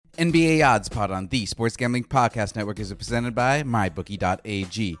NBA Odds Pod on the Sports Gambling Podcast Network is presented by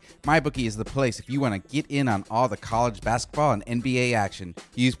MyBookie.ag. MyBookie is the place if you want to get in on all the college basketball and NBA action.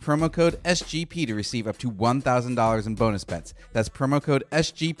 Use promo code SGP to receive up to $1,000 in bonus bets. That's promo code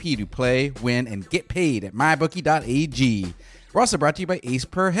SGP to play, win, and get paid at MyBookie.ag. We're also brought to you by Ace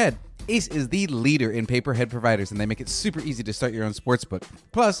Per Head. Ace is the leader in pay-per-head providers, and they make it super easy to start your own sportsbook.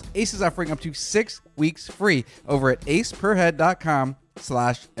 Plus, Ace is offering up to 6 weeks free over at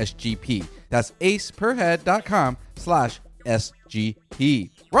aceperhead.com/SGP. That's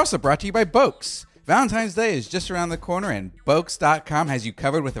aceperhead.com/SGP. We're also brought to you by Boaks. Valentine's Day is just around the corner, and Boaks.com has you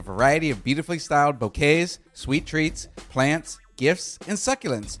covered with a variety of beautifully styled bouquets, sweet treats, plants, gifts, and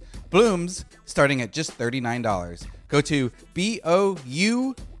succulents. Blooms starting at just $39. Go to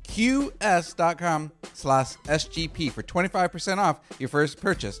BOUQS.com/SGP for 25% off your first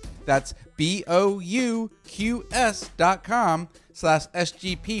purchase. That's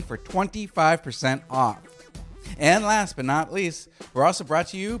BOUQS.com/SGP for 25% off. And last but not least, we're also brought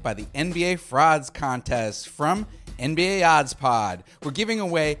to you by the NBA Frauds Contest from NBA Odds Pod. We're giving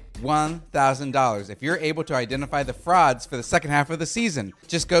away $1,000 if you're able to identify the frauds for the second half of the season.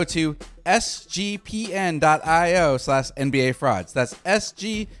 Just go to sgpn.io/NBA Frauds. That's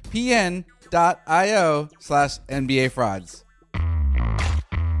sgpn.io/NBA Frauds.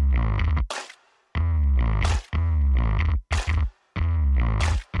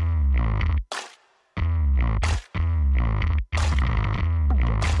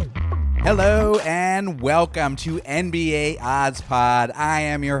 Hello and welcome to NBA Odds Pod. I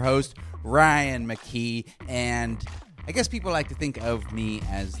am your host, Ryan McKee, and I guess people like to think of me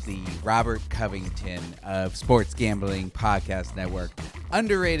as the Robert Covington of Sports Gambling Podcast Network.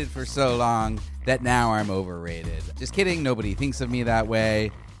 Underrated for so long that now I'm overrated. Just kidding, nobody thinks of me that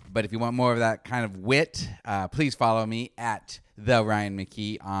way. But if you want more of that kind of wit, please follow me at the Ryan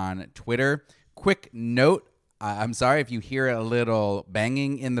McKee on Twitter. Quick note. I'm sorry if you hear a little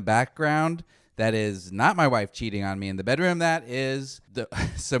banging in the background. That is not my wife cheating on me in the bedroom. That is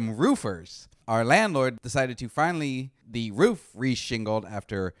some roofers. Our landlord decided to finally the roof re-shingled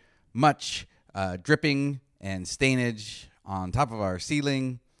after much dripping and stainage on top of our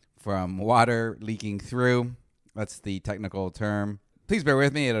ceiling from water leaking through. That's the technical term. Please bear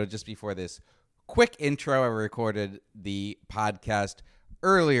with me. It'll just be for this quick intro. I recorded the podcast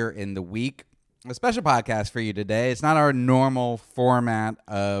earlier in the week. A special podcast for you today. It's not our normal format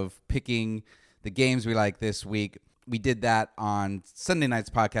of picking the games we like this week. We did that on Sunday night's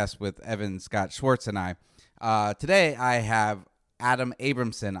podcast with Evan Scott Schwartz and I. Today, I have Adam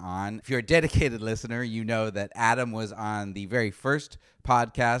Abramson on. If you're a dedicated listener, you know that Adam was on the very first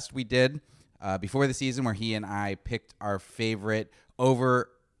podcast we did before the season where he and I picked our favorite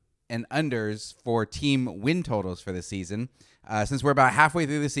over and unders for team win totals for the season. Since we're about halfway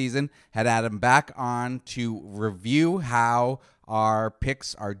through the season, had Adam back on to review how our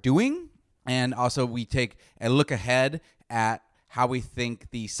picks are doing. And also we take a look ahead at how we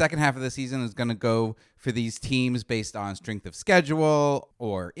think the second half of the season is going to go for these teams based on strength of schedule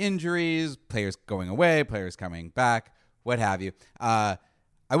or injuries, players going away, players coming back, what have you. I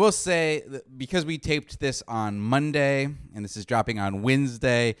will say that because we taped this on Monday and this is dropping on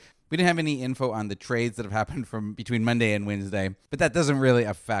Wednesday, we didn't have any info on the trades that have happened from between Monday and Wednesday, but that doesn't really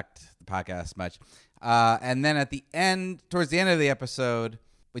affect the podcast much. And then at the end, towards the end of the episode,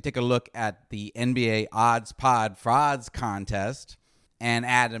 we take a look at the NBA Odds Pod Frauds Contest, and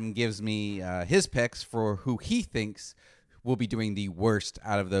Adam gives me his picks for who he thinks will be doing the worst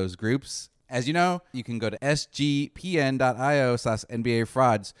out of those groups. As you know, you can go to sgpn.io/NBA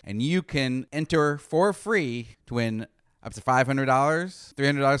Frauds, and you can enter for free to win up to $500,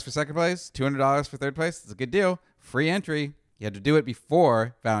 $300 for second place, $200 for third place. It's a good deal. Free entry. You had to do it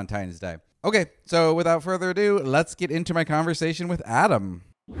before Valentine's Day. Okay, so without further ado, let's get into my conversation with Adam.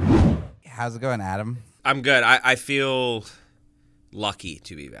 How's it going, Adam? I'm good. I feel lucky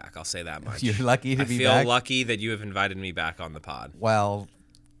to be back. I'll say that much. You're lucky to be back? I feel lucky that you have invited me back on the pod. Well,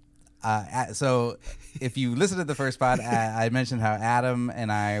 so if you listen to the first pod, I mentioned how Adam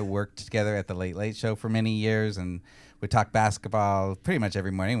and I worked together at the Late Late Show for many years, and we talk basketball pretty much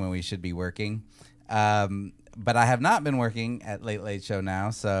every morning when we should be working. But I have not been working at Late Late Show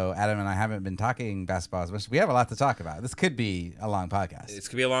now, so Adam and I haven't been talking basketball as much. We have a lot to talk about. This could be a long podcast. This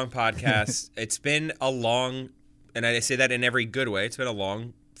could be a long podcast. It's been a long, and I say that in every good way, it's been a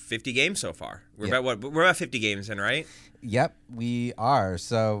long 50 games so far. We're about 50 games in, right? Yep, we are.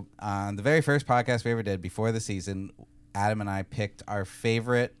 So on the very first podcast we ever did before the season, Adam and I picked our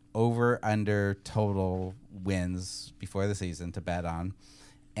favorite over-under total wins before the season to bet on.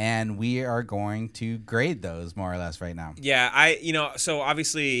 and we are going to grade those more or less right now. Yeah, so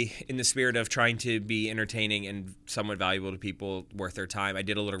obviously in the spirit of trying to be entertaining and somewhat valuable to people worth their time, I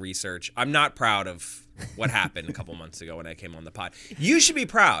did a little research. I'm not proud of what happened a couple months ago when I came on the pod. You should be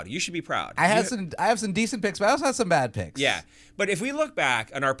proud. I have some decent picks, but I also have some bad picks. Yeah, but if we look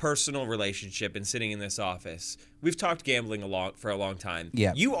back on our personal relationship and sitting in this office, we've talked gambling for a long time.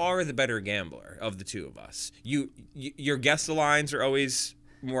 Yeah. You are the better gambler of the two of us. Your guess the lines are always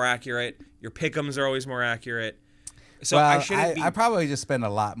more accurate. Your pick'ems are always more accurate. So well, I probably just spend a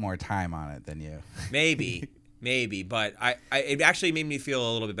lot more time on it than you. Maybe, but it actually made me feel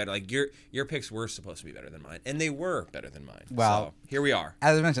a little bit better. Like your picks were supposed to be better than mine, and they were better than mine. Well, so here we are.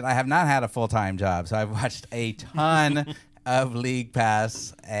 As I mentioned, I have not had a full-time job, so I've watched a ton of League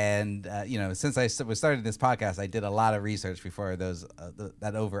Pass, and since I was started this podcast, I did a lot of research before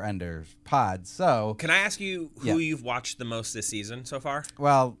that over/under pod. So, can I ask you who you've watched the most this season so far?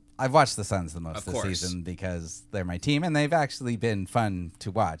 Well, I've watched the Suns the most this course. season because they're my team, and they've actually been fun to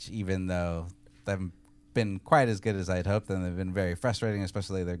watch, even though they haven't been quite as good as I'd hoped, and they've been very frustrating,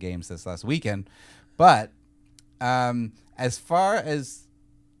 especially their games this last weekend. But as far as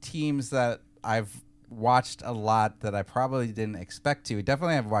teams that I've watched a lot that I probably didn't expect to,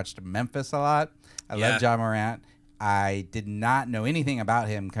 definitely I've watched Memphis a lot. I love Ja Morant. I did not know anything about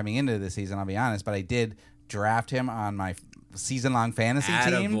him coming into the season, I'll be honest, but I did draft him on my season-long fantasy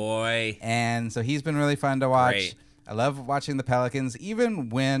team. Attaboy. And so he's been really fun to watch. Great. I love watching the Pelicans.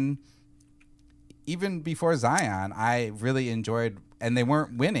 Even before Zion, I really enjoyed, and they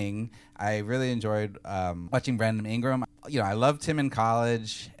weren't winning, I really enjoyed watching Brandon Ingram. I loved him in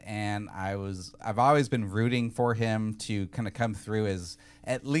college, and I've always been rooting for him to kind of come through as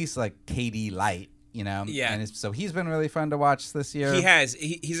at least like KD light. Yeah. And so he's been really fun to watch this year. He has.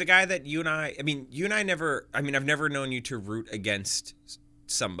 He's a guy that you and I never, I've never known you to root against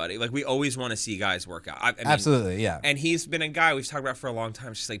somebody. Like, we always want to see guys work out. Absolutely, yeah. And he's been a guy we've talked about for a long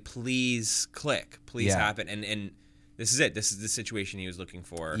time. It's just like, please click, please happen. And this is it. This is the situation he was looking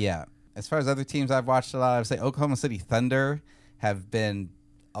for. Yeah. As far as other teams I've watched a lot, I would say Oklahoma City Thunder have been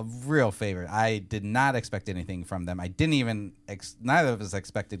a real favorite. I did not expect anything from them. I didn't even neither of us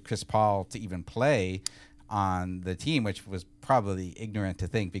expected Chris Paul to even play on the team, which was probably ignorant to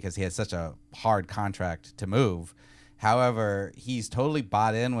think because he had such a hard contract to move. However, he's totally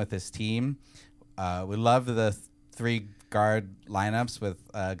bought in with his team. We love the three guard lineups with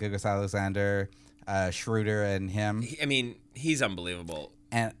Gilgeous Alexander, Schroeder, and him. He's unbelievable.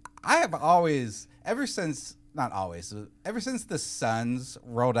 And I have always, ever since the Suns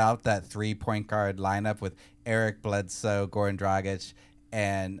rolled out that 3-point guard lineup with Eric Bledsoe, Goran Dragic,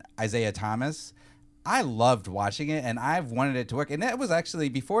 and Isaiah Thomas, I loved watching it, and I've wanted it to work. And that was actually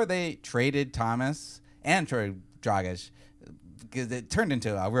before they traded Thomas and traded Dragic, because it turned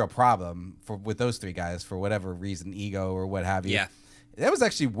into a real problem with those three guys for whatever reason, ego or what have you. Yeah. That was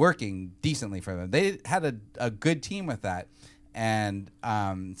actually working decently for them. They had a good team with that. And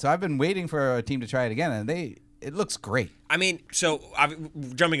so I've been waiting for a team to try it again, and it looks great. So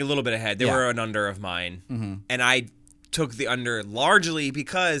jumping a little bit ahead, they were an under of mine, and I took the under largely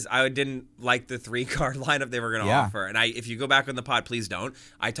because I didn't like the 3-card lineup they were going to offer. And if you go back on the pod, please don't.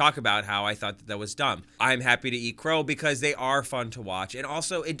 I talk about how I thought that was dumb. I'm happy to eat crow because they are fun to watch, and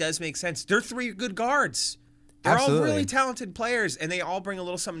also it does make sense. They're 3 good guards. They're all really talented players, and they all bring a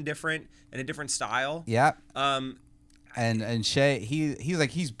little something different and a different style. Yeah. And Shea,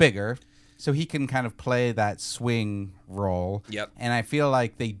 he's bigger, so he can kind of play that swing role. Yep. And I feel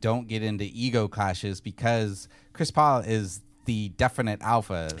like they don't get into ego clashes because Chris Paul is the definite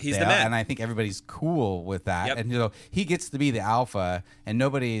alpha. He's the man. And I think everybody's cool with that. Yep. And he gets to be the alpha, and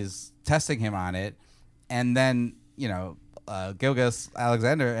nobody's testing him on it. And then, Gilgeous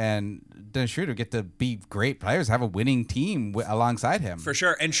Alexander and Dennis Schroeder get to be great players, have a winning team alongside him. For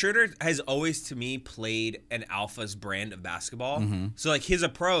sure. And Schroeder has always, to me, played an alpha's brand of basketball. So, like, his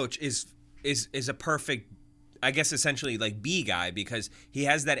approach is a perfect, I guess, essentially, like, B guy because he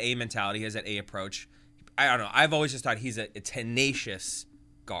has that A mentality, he has that A approach. I don't know. I've always just thought he's a tenacious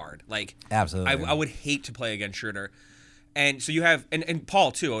guard. Like, absolutely. I would hate to play against Schroeder. And so you have, and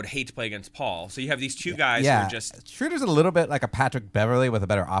Paul, too, I would hate to play against Paul. So you have these two guys who are just... Schroeder's a little bit like a Patrick Beverly with a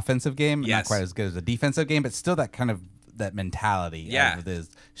better offensive game. Yes. Not quite as good as a defensive game, but still that kind of that mentality of this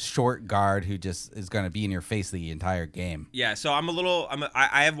short guard who just is going to be in your face the entire game. Yeah, so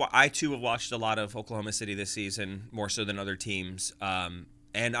I too have watched a lot of Oklahoma City this season, more so than other teams. And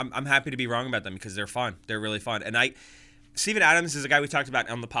I'm happy to be wrong about them because they're fun. They're really fun. And Steven Adams is a guy we talked about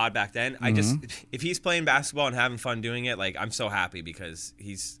on the pod back then. If he's playing basketball and having fun doing it, like, I'm so happy because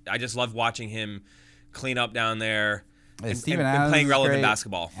I just love watching him clean up down there. and playing relevant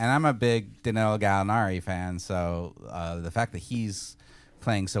basketball. And I'm a big Danilo Gallinari fan, so the fact that he's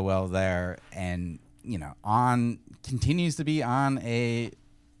playing so well there and continues to be on a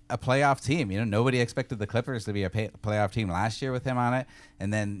playoff team. Nobody expected the Clippers to be a playoff team last year with him on it,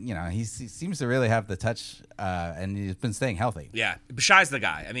 and then he seems to really have the touch, and he's been staying healthy. Yeah, Shai's the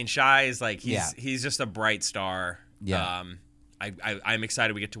guy. I mean, Shai is like he's just a bright star. Yeah, I'm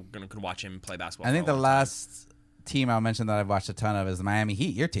excited we can watch him play basketball. I think the last team I'll mention that I've watched a ton of is the Miami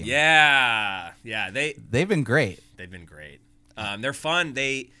Heat, your team. Yeah, they've been great. They've been great. They're fun.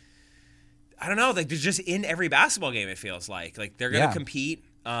 I don't know. They're just in every basketball game. It feels like they're gonna compete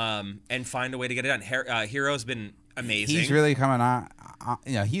and find a way to get it done. Hero's been amazing. He's really coming on.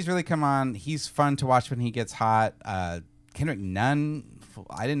 He's really come on. He's fun to watch when he gets hot. Kendrick Nunn,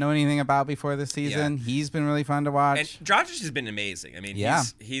 I didn't know anything about before this season. Yeah. He's been really fun to watch. And Dragic has been amazing. I mean,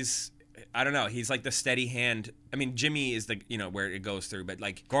 he's I don't know. He's like the steady hand. I mean, Jimmy is the where it goes through, but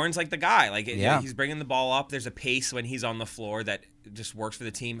like Gordon's like the guy. He's bringing the ball up. There's a pace when he's on the floor that just works for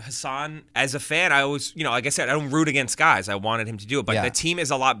the team. Hassan, as a fan, I always like I said, I don't root against guys. I wanted him to do it, but the team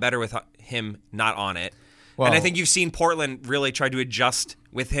is a lot better with him not on it. Well, and I think you've seen Portland really try to adjust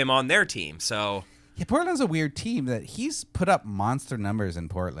with him on their team. So. Yeah, Portland's a weird team that he's put up monster numbers in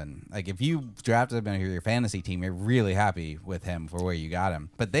Portland. Like, if you drafted him in your fantasy team, you're really happy with him for where you got him.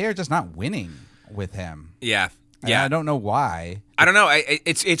 But they are just not winning with him. Yeah. And I don't know why. I don't know.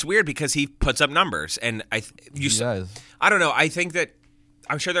 It's weird because he puts up numbers. And he does. I don't know. I think that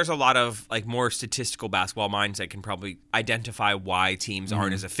I'm sure there's a lot of like more statistical basketball minds that can probably identify why teams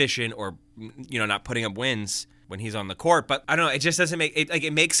aren't as efficient or, not putting up wins when he's on the court, but I don't know. It just doesn't make it like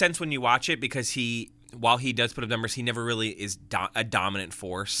it makes sense when you watch it because while he does put up numbers, he never really is a dominant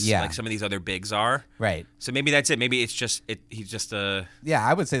force like some of these other bigs are. Right. So maybe that's it. Maybe it's just he's just a. Yeah,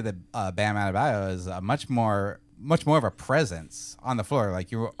 I would say that Bam Adebayo is a much more of a presence on the floor.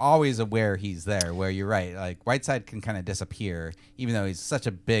 Like, you're always aware he's there. Where you're right, like Whiteside can kind of disappear, even though he's such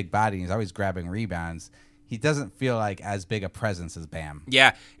a big body. And he's always grabbing rebounds. He doesn't feel like as big a presence as Bam.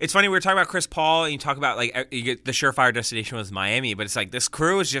 Yeah, it's funny. We were talking about Chris Paul, and you talk about like you get the surefire destination was Miami, but it's like this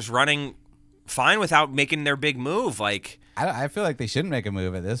crew is just running fine without making their big move. Like I feel like they shouldn't make a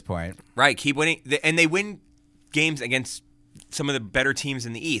move at this point. Right, keep winning, and they win games against some of the better teams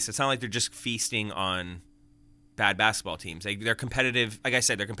in the East. It's not like they're just feasting on bad basketball teams. They're competitive. Like I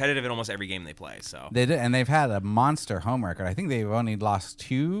said, they're competitive in almost every game they play. So they did, and they've had a monster home record. I think they've only lost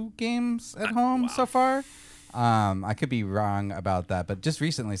 2 games at home so far. I could be wrong about that, but just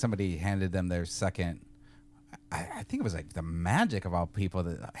recently somebody handed them their second. I think it was like the Magic of all people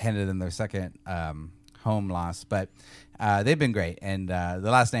that handed them their second home loss, but they've been great. And the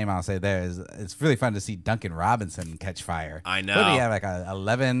last name I'll say there is it's really fun to see Duncan Robinson catch fire. I know. What did he have, like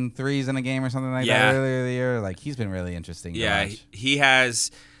 11 threes in a game or something like that earlier in the year? Like, he's been really interesting. Yeah, he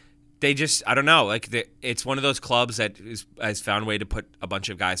has. They just, I don't know, like it's one of those clubs that has found a way to put a bunch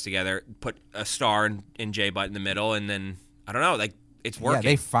of guys together, put a star in Jay Butt in the middle, and then, I don't know, like it's working. Yeah,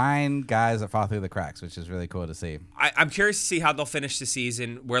 they find guys that fall through the cracks, which is really cool to see. I'm curious to see how they'll finish the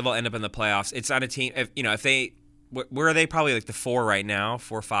season, where they'll end up in the playoffs. It's on a team, if they, where are they? Probably like the 4 right now,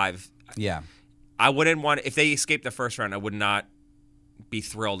 4 or 5. Yeah. I wouldn't want, if they escape the first round, I would not be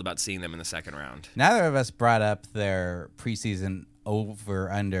thrilled about seeing them in the second round. Neither of us brought up their preseason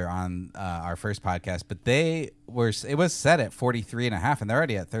over-under on our first podcast, but it was set at 43.5, and they're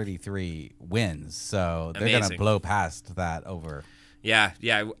already at 33 wins, so they're going to blow past that over. Yeah.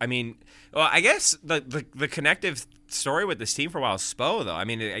 I mean, well, I guess the connective story with this team for a while is Spo, though. I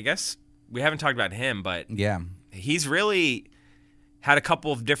mean, I guess we haven't talked about him, but he's really had a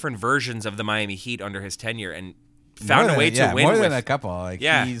couple of different versions of the Miami Heat under his tenure and found a way to win. More than a couple.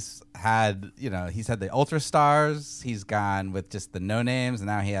 He's had, he's had the ultra stars. He's gone with just the no names, and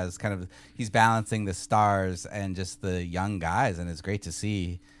now he has he's balancing the stars and just the young guys, and it's great to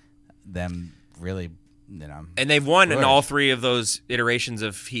see them really, And they've won in all 3 of those iterations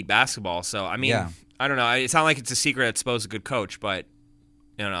of Heat basketball. So I mean, I don't know. It's not like it's a secret that Spo's a good coach, but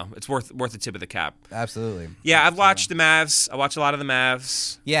it's worth the tip of the cap. Absolutely. Yeah, I've watched the Mavs. I watch a lot of the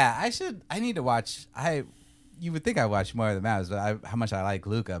Mavs. Yeah, I need to watch. You would think I watch more of the Mavs, but how much I like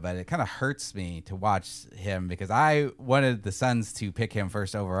Luka, but it kind of hurts me to watch him because I wanted the Suns to pick him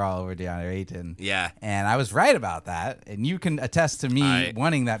first overall over DeAndre Ayton. Yeah. And I was right about that. And you can attest to me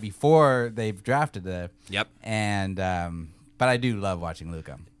wanting that before they've drafted it. Yep. And but I do love watching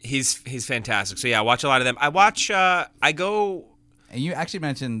Luka. He's fantastic. So yeah, I watch a lot of them. I watch And you actually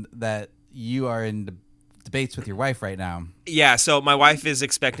mentioned that you are in debates with your wife right now. Yeah, so my wife is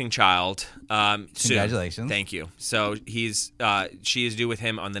expecting child. Congratulations. Thank you. So she is due with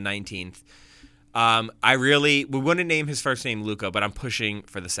him on the 19th. We wouldn't name his first name Luka, but I'm pushing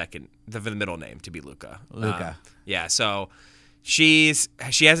for the middle name to be Luka. Yeah. So she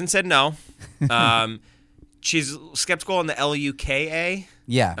hasn't said no. She's skeptical on the Luka.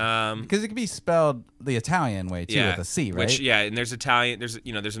 Yeah. Because it can be spelled the Italian way too, with a C, right? And there's Italian.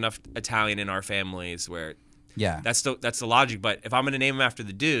 There's enough Italian in our families where. Yeah. That's the logic. But if I'm going to name him after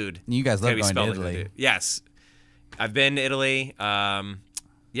the dude, you guys love going to Italy. Yes, I've been to Italy.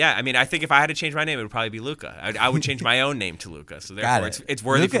 Yeah, I mean, I think if I had to change my name, it would probably be Luka. I would change my own name to Luka. So therefore, it's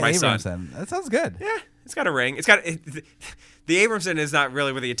worthy Luka for my Abramson. son. That sounds good. Yeah, it's got a ring. The Abramson is not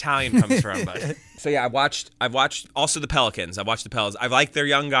really where the Italian comes from. But. So yeah, I've watched also the Pelicans. I've watched the Pelicans. I like their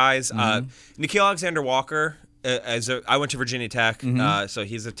young guys. Nickeil Alexander-Walker. I went to Virginia Tech, so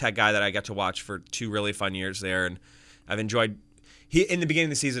he's a Tech guy that I got to watch for 2 really fun years there, and I've enjoyed. In the beginning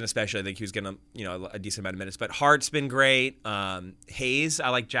of the season, especially, I think he was getting a decent amount of minutes. But Hart's been great. Hayes, I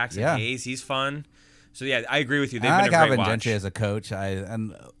like Jackson Hayes. He's fun. So yeah, I agree with you. They've been a great Alvin watch. Gentry as a coach.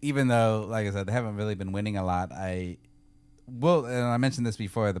 And even though, like I said, they haven't really been winning a lot, and I mentioned this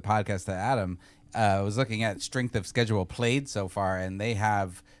before the podcast to Adam. I was looking at strength of schedule played so far, and they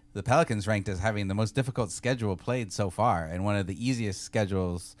have the Pelicans ranked as having the most difficult schedule played so far, and one of the easiest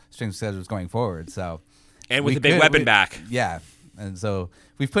strength schedules going forward. So, and with the big weapon back, yeah. And so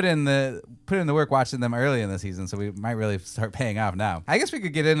we've put in the work watching them early in the season, so we might really start paying off now. I guess we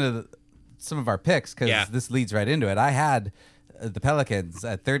could get into some of our picks because this leads right into it. I had the Pelicans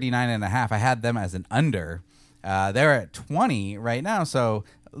at 39.5. I had them as an under. They're at 20 right now, so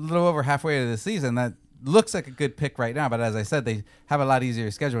a little over halfway to the season. That looks like a good pick right now, but as I said, they have a lot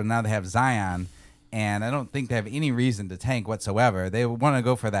easier schedule. Now they have Zion, and I don't think they have any reason to tank whatsoever. They want to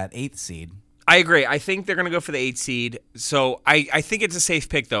go for that 8th seed. I agree. I think they're going to go for the 8th seed. So I think it's a safe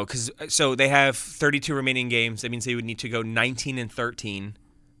pick, though, because they have 32 remaining games. That means they would need to go 19-13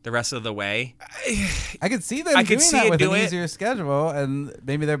 the rest of the way. I could see them doing that with an easier schedule, and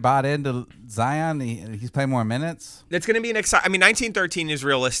maybe they're bought into Zion. He's playing more minutes. It's going to be an exciting. I mean, 19-13 is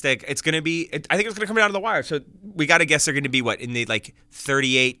realistic. It's going to be. I think it's going to come down to the wire. So we got to guess they're going to be in the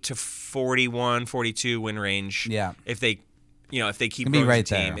 38 to 41, 42 win range. Yeah. If they keep growing the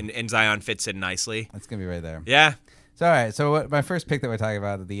team and Zion fits in nicely. That's going to be right there. Yeah. So all right. So my first pick that we're talking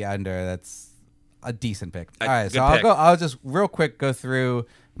about, the under. That's a decent pick. All right. So pick. I'll just real quick go through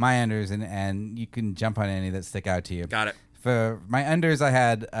my unders, and you can jump on any that stick out to you. Got it. For my unders, I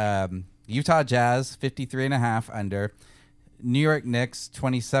had Utah Jazz 53.5 under, New York Knicks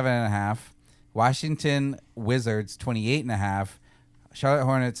 27.5, Washington Wizards 28.5, Charlotte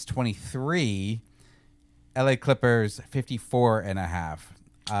Hornets 23, LA Clippers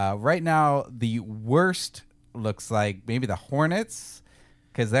 54.5. Right now, the worst looks like maybe the Hornets,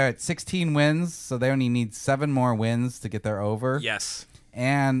 because they're at 16 wins, so they only need 7 more wins to get their over. Yes.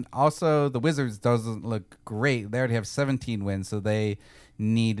 And also, the Wizards doesn't look great. They already have 17 wins, so they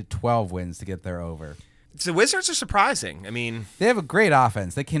need 12 wins to get their over. So the Wizards are surprising. I mean, they have a great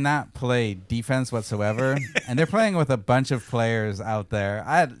offense. They cannot play defense whatsoever, and they're playing with a bunch of players out there.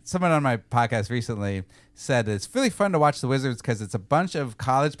 I had someone on my podcast recently said it's really fun to watch the Wizards because it's a bunch of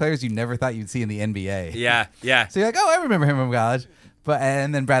college players you never thought you'd see in the NBA. Yeah, yeah. So you're like, oh, I remember him from college.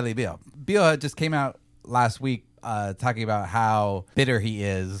 And then Bradley Beal. Beal just came out last week talking about how bitter he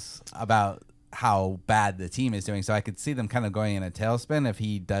is about how bad the team is doing. So I could see them kind of going in a tailspin if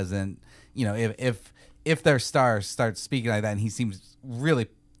he doesn't, if their stars start speaking like that, and he seems really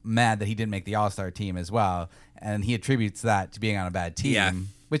mad that he didn't make the All-Star team as well, and he attributes that to being on a bad team,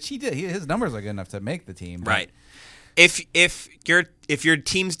 which he did. His numbers are good enough to make the team. Right. If your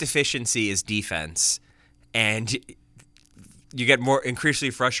team's deficiency is defense, and you get more increasingly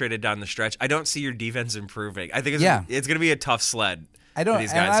frustrated down the stretch, I don't see your defense improving. I think it's going to be a tough sled. I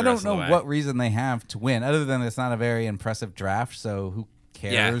don't know what reason they have to win, other than it's not a very impressive draft. So who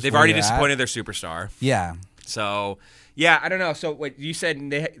cares? Yeah, they've already disappointed their superstar. Yeah. So I don't know. So what you said,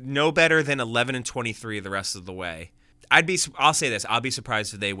 they no better than 11-23 the rest of the way. I'll say this. I'll be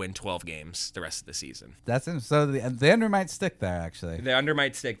surprised if they win 12 games the rest of the season. So the under might stick there. Actually, the under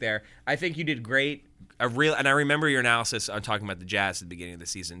might stick there. I think you did great. And I remember your analysis on talking about the Jazz at the beginning of the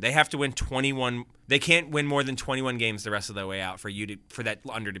season. They have to win 21. They can't win more than 21 games the rest of the way out for that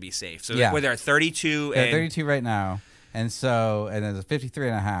under to be safe. So where they're 32 they're 32 right now, and there's a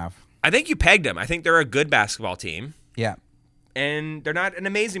 53.5. I think you pegged them. I think they're a good basketball team. Yeah. And they're not an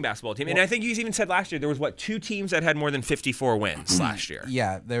amazing basketball team. And I think you even said last year there was, 2 teams that had more than 54 wins last year.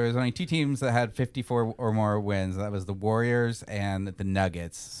 Yeah, there was only 2 teams that had 54 or more wins. That was the Warriors and the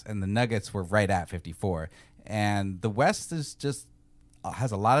Nuggets. And the Nuggets were right at 54. And the West has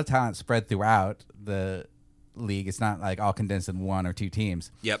a lot of talent spread throughout the league. It's not like all condensed in 1 or 2 teams.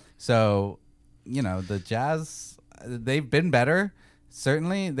 Yep. So the Jazz, they've been better.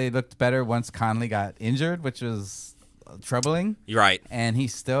 Certainly, they looked better once Conley got injured, which was troubling. You're right. And they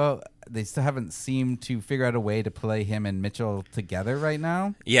still haven't seemed to figure out a way to play him and Mitchell together right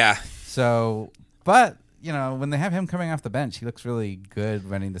now. Yeah. So, but when they have him coming off the bench, he looks really good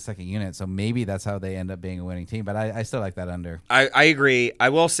running the second unit. So maybe that's how they end up being a winning team. But I still like that under. I agree. I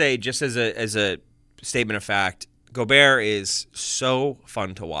will say, just as a statement of fact, Gobert is so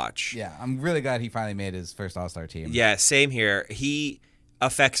fun to watch. Yeah, I'm really glad he finally made his first All-Star team. Yeah, same here. He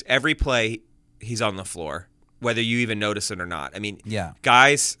affects every play he's on the floor, whether you even notice it or not. I mean,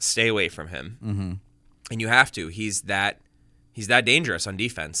 guys, stay away from him, and you have to. He's that dangerous on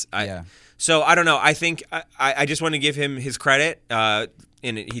defense. So I don't know. I think I just want to give him his credit, and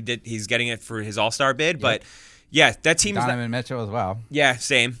he's getting it for his All-Star bid, but. Yeah, that team. Donovan Mitchell as well. Yeah,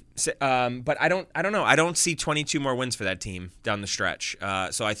 same. But I don't know. I don't see 22 more wins for that team down the stretch.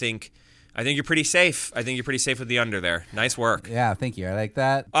 So I think you're pretty safe. I think you're pretty safe with the under there. Nice work. Yeah, thank you. I like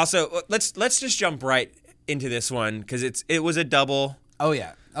that. Also, let's just jump right into this one because it was a double. Oh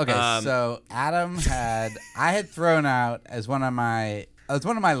yeah. Okay. So Adam I had thrown out as one of my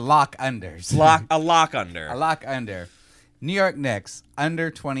lock unders. A lock under. A lock under. New York Knicks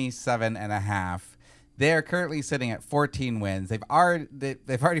under 27.5. They are currently sitting at 14 wins. They've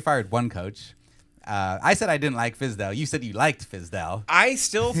already fired one coach. I said I didn't like Fizdale. You said you liked Fizdale. I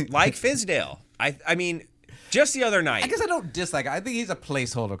still like Fizdale. I mean, just the other night. I guess I don't dislike it. I think he's a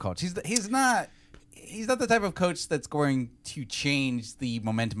placeholder coach. He's not the type of coach that's going to change the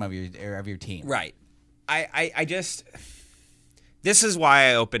momentum of your team. Right. I just this is why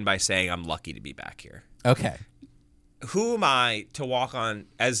I opened by saying I'm lucky to be back here. Okay. Who am I to walk on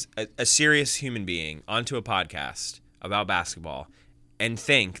as a serious human being onto a podcast about basketball and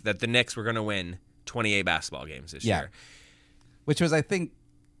think that the Knicks were going to win 28 basketball games this year? Which was, I think,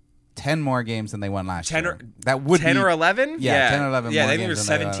 10 more games than they won last year. That would 10 or 11? Yeah, 10 or 11 more games. I think it was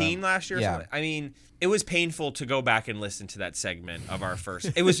 17 last year. Yeah. I mean, it was painful to go back and listen to that segment of our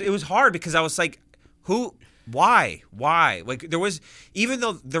first. It was hard because I was like, why? Like there was, even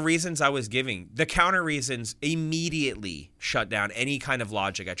though the reasons I was giving, the counter reasons immediately shut down any kind of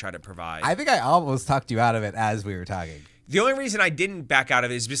logic I tried to provide. I think I almost talked you out of it as we were talking. The only reason I didn't back out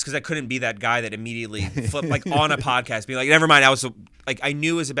of it is just because I couldn't be that guy that immediately flipped like on a podcast, being like, never mind. I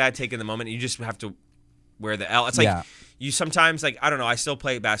knew it was a bad take in the moment. And you just have to wear the L. It's like you sometimes I don't know. I still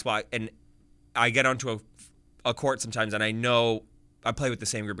play basketball and I get onto a court sometimes and I know I play with the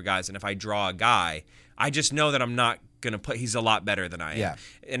same group of guys. And if I draw a guy, I just know that I'm not going to play. He's a lot better than I am. Yeah.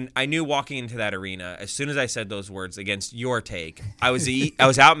 And I knew walking into that arena, as soon as I said those words against your take, I was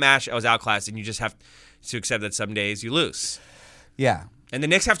outmatched, I was outclassed, and you just have to accept that some days you lose. Yeah. And the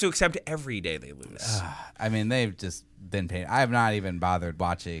Knicks have to accept every day they lose. I mean, they've just been paid. I have not even bothered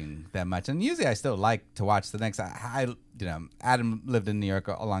watching that much. And usually I still like to watch the Knicks. Adam lived in New York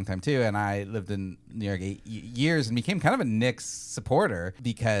a long time too, and I lived in New York 8 years and became kind of a Knicks supporter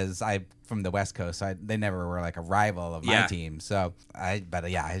because I'm from the West Coast. So they never were like a rival of my team. So I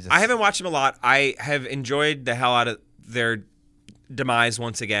haven't watched them a lot. I have enjoyed the hell out of their demise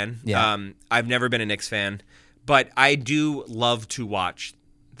once again. Yeah. I've never been a Knicks fan, but I do love to watch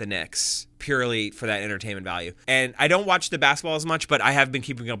the Knicks purely for that entertainment value. And I don't watch the basketball as much, but I have been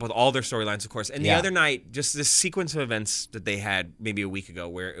keeping up with all their storylines, of course. And the other night, just this sequence of events that they had maybe a week ago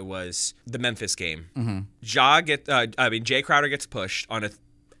where it was the Memphis game. Mm-hmm. Jay Crowder gets pushed on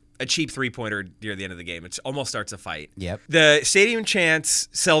a cheap three-pointer near the end of the game. It almost starts a fight. Yep. The stadium chants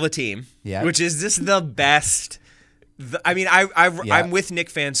 "Sell the team," which is just the best. I'm with Knick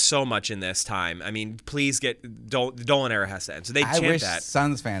fans so much in this time. I mean, please the Dolan era has to end. So they chant that. I wish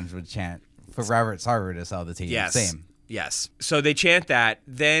Suns fans would chant for Robert Sarver to sell the team. Yes. Same. Yes. So they chant that.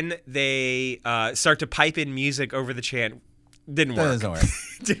 Then they start to pipe in music over the chant. Didn't work. Doesn't work.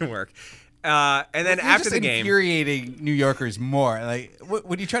 Didn't work. And then after the game, infuriating New Yorkers more. Like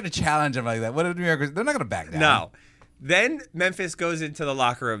when you try to challenge them like that, what are New Yorkers? They're not going to back down. No. Then Memphis goes into the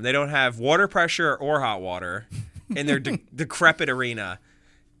locker room. They don't have water pressure or hot water in their decrepit arena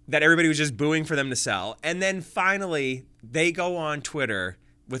that everybody was just booing for them to sell. And then finally, they go on Twitter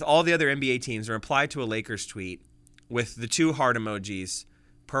with all the other NBA teams and reply to a Lakers tweet with the two heart emojis,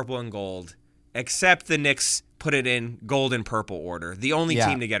 purple and gold, except the Knicks put it in gold and purple order. The only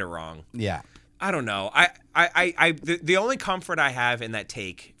team to get it wrong. Yeah. I don't know. The only comfort I have in that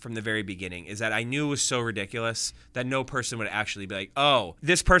take from the very beginning is that I knew it was so ridiculous that no person would actually be like, oh,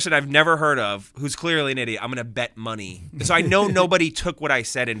 this person I've never heard of who's clearly an idiot, I'm going to bet money. So I know nobody took what I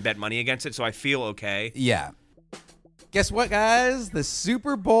said and bet money against it, so I feel okay. Yeah. Guess what, guys? The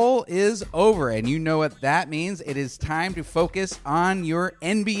Super Bowl is over, and you know what that means. It is time to focus on your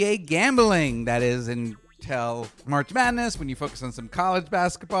NBA gambling. That is until March Madness, when you focus on some college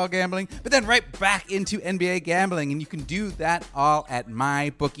basketball gambling, but then right back into NBA gambling, and you can do that all at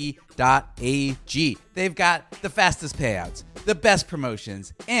mybookie.ag. They've got the fastest payouts, the best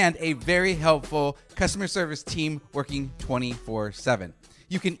promotions, and a very helpful customer service team working 24/7.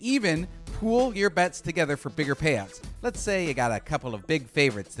 You can even pool your bets together for bigger payouts. Let's say you got a couple of big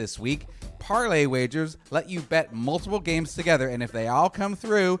favorites this week. Parlay wagers let you bet multiple games together, and if they all come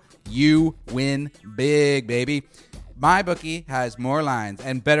through, you win big, baby. MyBookie has more lines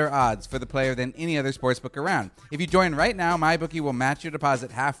and better odds for the player than any other sportsbook around. If you join right now, MyBookie will match your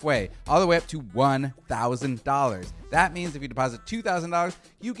deposit halfway, all the way up to $1,000. That means if you deposit $2,000,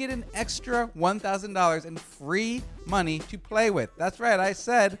 you get an extra $1,000 in free money to play with. That's right, I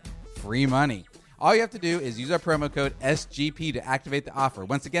said free money. All you have to do is use our promo code SGP to activate the offer.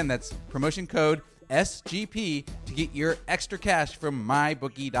 Once again, that's promotion code SGP to get your extra cash from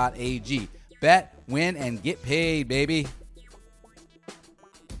mybookie.ag. Bet, win, and get paid, baby.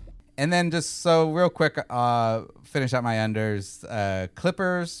 And then just so real quick, finish out my unders.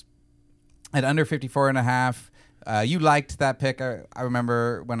 Clippers at under 54.5. You liked that pick. I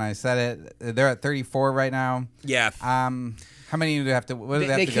remember when I said it. They're at 34 right now. Yeah. How many do they have to? What do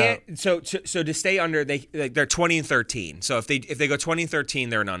they have to can't, go? So to stay under, they're 20 and 13. So if they go 20 and 13,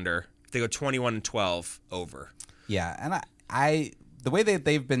 they're an under. If they go 21 and 12, over. Yeah, and I the way that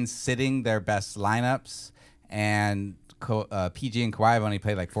they've been sitting their best lineups, and PG and Kawhi have only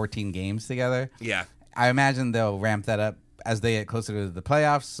played like 14 games together. Yeah. I imagine they'll ramp that up as they get closer to the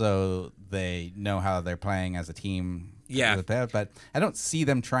playoffs, so they know how they're playing as a team. Yeah, but I don't see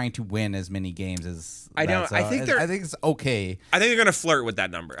them trying to win as many games as I don't. So I think it's okay. I think they're going to flirt with that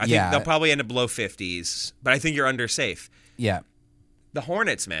number. I think they'll probably end up below 50s, but I think you're under safe. Yeah. The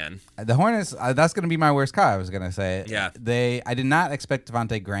Hornets, man. The Hornets, that's going to be my worst call, I was going to say. Yeah. I did not expect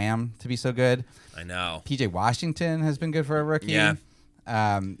Devontae Graham to be so good. I know. PJ Washington has been good for a rookie. Yeah.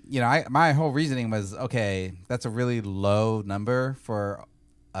 My whole reasoning was, okay, that's a really low number for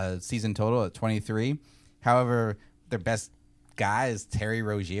a season total at 23. However, their best guy is Terry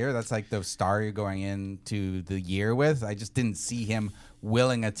Rozier. That's like the star you're going into the year with. I just didn't see him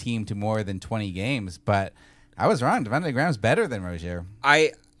willing a team to more than 20 games, but I was wrong. Devontae Graham's better than Rozier.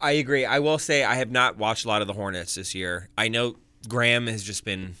 I agree. I will say I have not watched a lot of the Hornets this year. I know Graham has just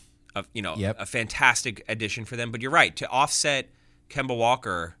been a fantastic addition for them, but you're right. To offset Kemba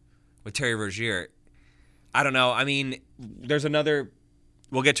Walker with Terry Rozier, I don't know. I mean,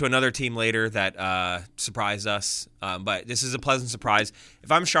 we'll get to another team later that surprised us, but this is a pleasant surprise.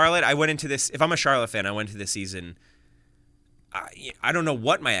 If I'm Charlotte, if I'm a Charlotte fan, I went into this season, I don't know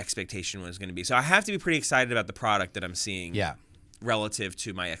what my expectation was going to be. So I have to be pretty excited about the product that I'm seeing relative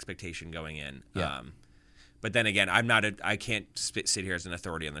to my expectation going in. Yeah. But then again, I can't sit here as an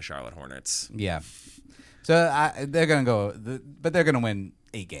authority on the Charlotte Hornets. Yeah. So they're going to go, but they're going to win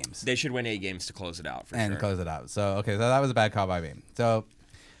 8 games. They should win 8 games to close it out for sure. And close it out. So that was a bad call by me. So,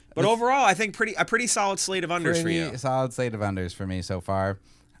 but overall, I think a pretty solid slate of unders for you. Solid slate of unders for me so far.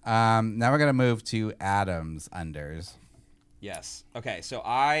 Now we're going to move to Adam's unders. Yes. Okay, so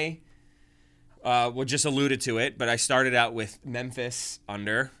I just alluded to it, but I started out with Memphis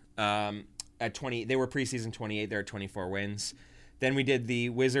under at 20. They were preseason 28. They're at 24 wins. Then we did the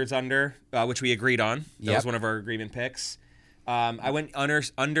Wizards under, which we agreed on. That was one of our agreement picks. I went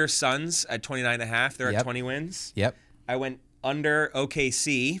under Suns at 29.5. They're at 20 wins. Yep. I went under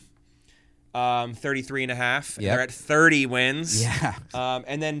OKC, 33.5. They're at 30 wins. Yeah.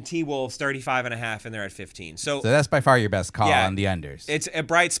 And then T-Wolves 35.5, and they're at 15. So that's by far your best call on the unders. It's a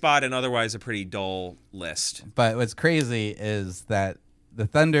bright spot and otherwise a pretty dull list. But what's crazy is that the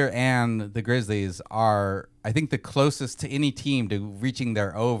Thunder and the Grizzlies are, I think, the closest to any team to reaching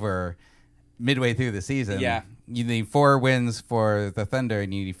their over midway through the season. Yeah. You need 4 wins for the Thunder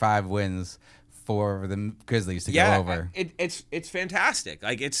and you need 5 wins for the Grizzlies to go over. It's fantastic.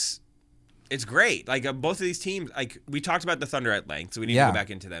 Like it's great. Like both of these teams, like we talked about the Thunder at length, so we need to go back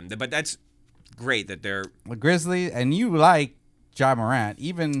into them. But that's great that they're the Grizzlies, and you like Ja Morant.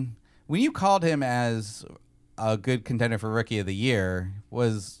 Even when you called him as a good contender for Rookie of the Year,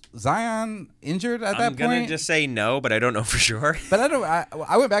 was Zion injured at that point? I'm gonna just say no, but I don't know for sure. But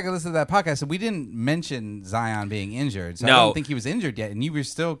I went back and listened to that podcast, and we didn't mention Zion being injured. So no. I don't think he was injured yet, and you were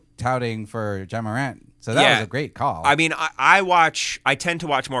still touting for Ja Morant. So that was a great call. I mean, I tend to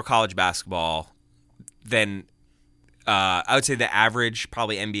watch more college basketball than I would say the average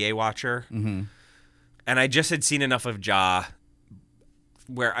probably NBA watcher. Mm-hmm. And I just had seen enough of Ja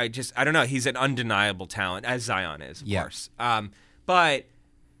where I don't know. He's an undeniable talent, as Zion is, of course. But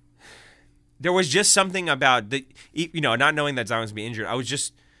there was just something about not knowing that Zion was going to be injured.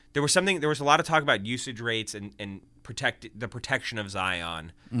 There was a lot of talk about usage rates and the protection of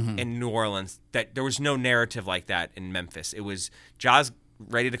Zion in New Orleans, that there was no narrative like that in Memphis. It was Ja's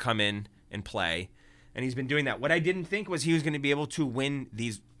ready to come in and play, and he's been doing that. What I didn't think was he was going to be able to win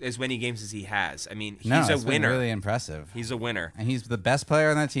as many games as he has. I mean, he's a winner. Been really impressive. He's a winner. And he's the best player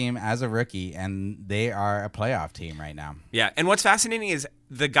on that team as a rookie, and they are a playoff team right now. Yeah, and what's fascinating is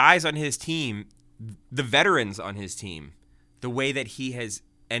the guys on his team, the veterans on his team, the way that he has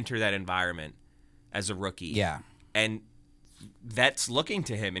entered that environment as a rookie. Yeah. And vets looking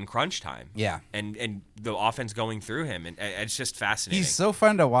to him in crunch time. Yeah. And the offense going through him. And it's just fascinating. He's so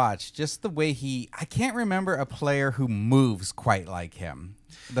fun to watch. Just the way I can't remember a player who moves quite like him.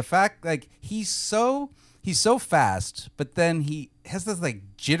 The fact, like, he's so fast, but then he has this,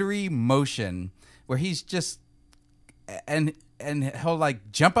 like, jittery motion where he's just, and he'll,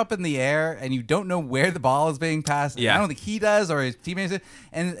 like, jump up in the air, and you don't know where the ball is being passed. Yeah. I don't think he does or his teammates do.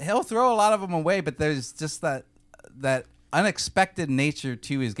 And he'll throw a lot of them away, but there's just that unexpected nature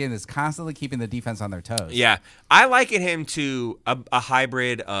to his game that's constantly keeping the defense on their toes. Yeah. I liken him to a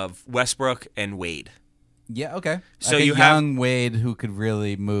hybrid of Westbrook and Wade. Yeah, okay. So like you a have young Wade who could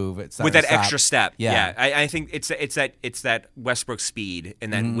really move with that extra step. Yeah. I think it's that Westbrook speed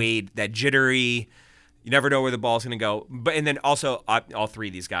and that Wade, that jittery. You never know where the ball's going to go. And then also all three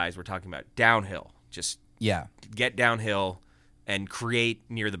of these guys we're talking about downhill. Just get downhill and create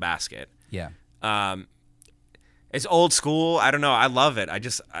near the basket. Yeah. It's old school. I don't know. I love it.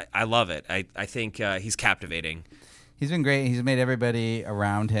 I love it. I think he's captivating. He's been great. He's made everybody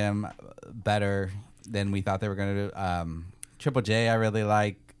around him better than we thought they were going to do. Triple J, I really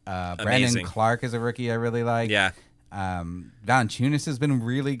like. Brandon Clark is a rookie I really like. Yeah. Valanciunas has been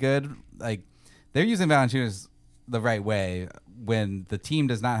really good. Like, they're using Valanciunas the right way. When the team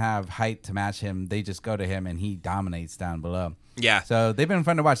does not have height to match him, they just go to him and he dominates down below. Yeah. So they've been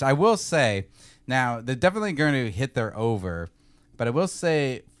fun to watch. I will say, now, they're definitely going to hit their over, but I will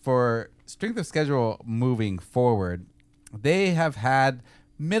say for strength of schedule moving forward, they have had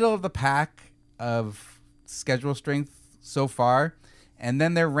middle of the pack of schedule strength so far, and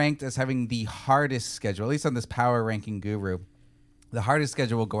then they're ranked as having the hardest schedule, at least on this power ranking guru, the hardest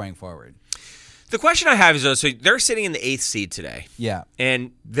schedule going forward. The question I have is, though, so they're sitting in the 8th seed today. Yeah.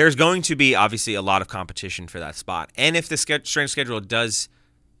 And there's going to be, obviously, a lot of competition for that spot. And if the strength schedule does,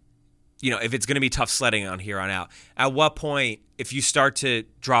 if it's going to be tough sledding on here on out, at what point, if you start to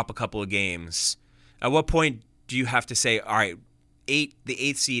drop a couple of games, at what point do you have to say, all right, the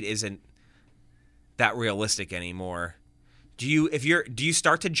 8th seed isn't that realistic anymore? Do you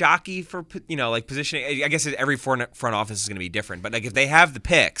start to jockey for, positioning? I guess every front office is going to be different. But, like, if they have the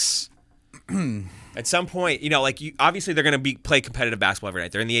picks at some point, obviously they're going to play competitive basketball every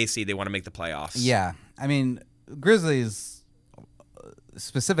night. They're in the 8th seed. They want to make the playoffs. Yeah. I mean, Grizzlies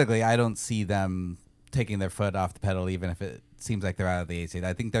specifically, I don't see them taking their foot off the pedal, even if it seems like they're out of the 8th seed.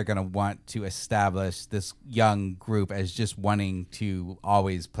 I think they're going to want to establish this young group as just wanting to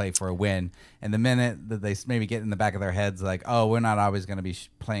always play for a win. And the minute that they maybe get in the back of their heads like, oh, we're not always going to be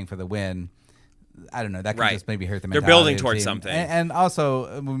playing for the win, I don't know. That can just maybe hurt the mentality. They're building towards something. And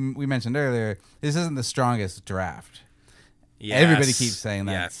also, we mentioned earlier, this isn't the strongest draft. Yes. Everybody keeps saying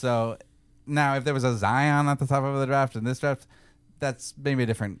that. Yes. So now, if there was a Zion at the top of the draft in this draft, that's maybe a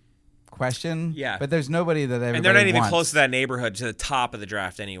different question. Yeah. But there's nobody that everybody and they're not even wants. close to that neighborhood to the top of the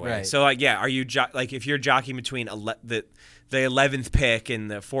draft anyway. Right. So, are you if you're jockeying between the 11th pick and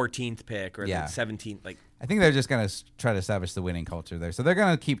the 14th pick or the 17th, I think they're just going to try to establish the winning culture there. So they're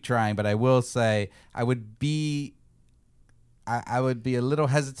going to keep trying, but I will say I would be a little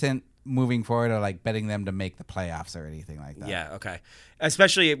hesitant moving forward or like betting them to make the playoffs or anything like that. Yeah, okay.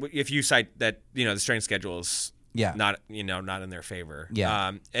 Especially if you cite that, the strength schedule is not in their favor.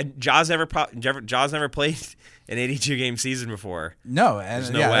 Yeah. And Ja's never played an 82-game season before. No, and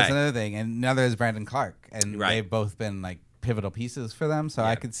There's no way. That's another thing. And neither is Brandon Clark. And Right. they've both been like pivotal pieces for them. So Yeah.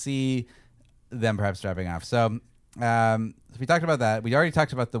 I could see them perhaps dropping off. So we talked about that. We already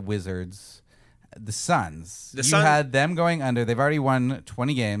talked about the Wizards. The Suns. You had them going under. They've already won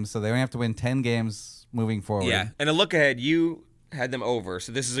 20 games, so they only have to win 10 games moving forward. Yeah. And a look ahead, you had them over,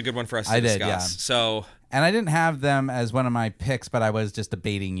 so this is a good one for us to discuss. Yeah. So, and I didn't have them as one of my picks, but I was just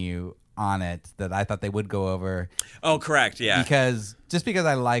debating you on it that I thought they would go over. Oh, correct. Yeah. Because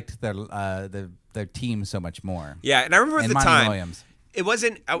I liked their team so much more. Yeah, and I remember at the Monty time, Williams. it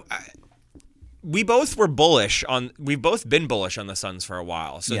wasn't. We both were bullish on. We've both been bullish on the Suns for a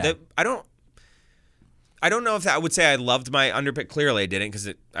while. So Yeah. I don't know if I would say I loved my underpick. Clearly, I didn't because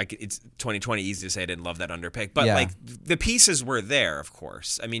it's 2020. Easy to say I didn't love that underpick, but like the pieces were there, of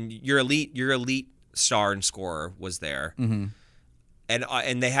course. I mean, your elite star and scorer was there, and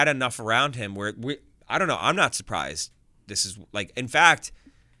they had enough around him where I don't know. I'm not surprised. This is like, in fact,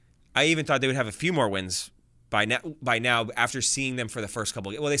 I even thought they would have a few more wins by now after seeing them for the first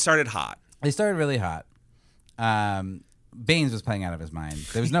couple. Well, they started hot. They started really hot. Baines was playing out of his mind.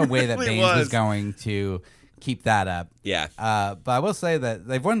 There was no way that Baines was going to keep that up. Yeah. But I will say that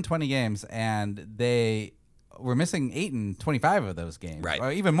they've won 20 games, and they were missing Ayton 25 of those games. Right.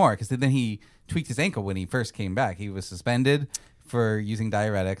 Or even more, because then he tweaked his ankle when he first came back. He was suspended for using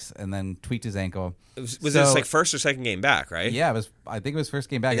diuretics and then tweaked his ankle. Was this like first or second game back, right? Yeah, I think it was first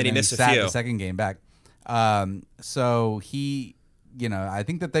game back. And then he missed sat a few. The second game back. So he... I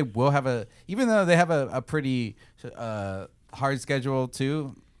think that they will have even though they have a pretty hard schedule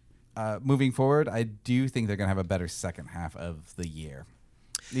too, moving forward, I do think they're going to have a better second half of the year.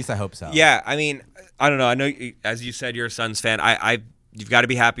 At least I hope so. Yeah, I mean, I don't know. I know, as you said, you're a Suns fan. You've got to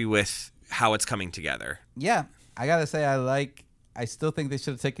be happy with how it's coming together. Yeah, I got to say I still think they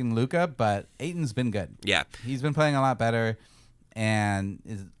should have taken Luka, but Ayton's been good. Yeah. He's been playing a lot better.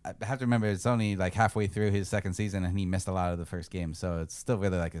 And I have to remember, it's only like halfway through his second season, and he missed a lot of the first game, so it's still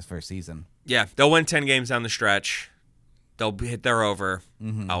really like his first season. Yeah, they'll win 10 games down the stretch. They'll hit their over.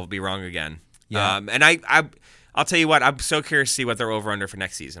 I'll be wrong again. Yeah. And I'll tell you what, I'm so curious to see what their over under for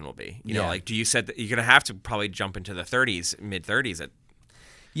next season will be. You know, like, do you set that you're going to have to probably jump into the 30s, mid 30s?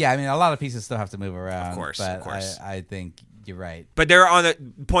 Yeah, I mean, a lot of pieces still have to move around. Of course. I think you're right. But they're on the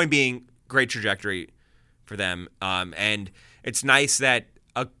point being great trajectory for them, and it's nice that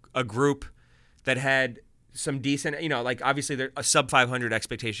a group that had some decent, like obviously they're a sub 500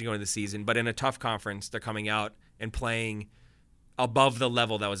 expectation going into the season, but in a tough conference, they're coming out and playing above the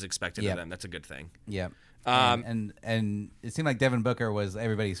level that was expected of them. That's a good thing. Yeah. And it seemed like Devin Booker was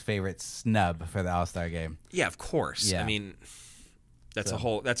everybody's favorite snub for the All-Star game. Yeah, of course. Yeah. I mean, that's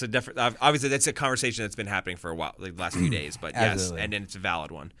a different, obviously that's a conversation that's been happening for a while, like the last few days, but yes, and it's a valid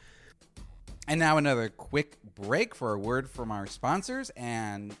one. And now another quick break for a word from our sponsors,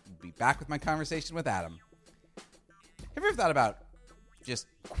 and we'll be back with my conversation with Adam. Have you ever thought about just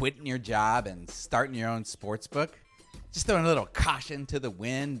quitting your job and starting your own sports book? Just throwing a little caution to the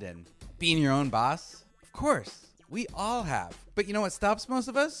wind and being your own boss? Of course, we all have. But you know what stops most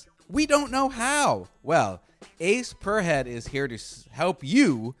of us? We don't know how. Well, Ace Per Head is here to help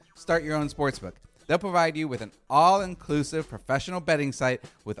you start your own sportsbook. They'll provide you with an all-inclusive professional betting site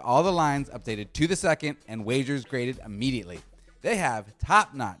with all the lines updated to the second and wagers graded immediately. They have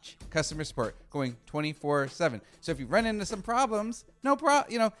top-notch customer support going 24/7. So if you run into some problems, no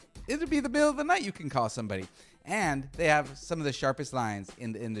problem. It'll be the middle of the night you can call somebody. And they have some of the sharpest lines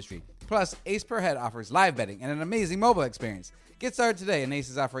in the industry. Plus, Ace Per Head offers live betting and an amazing mobile experience. Get started today, and Ace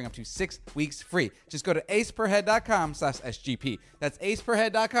is offering up to 6 weeks free. Just go to aceperhead.com/SGP. That's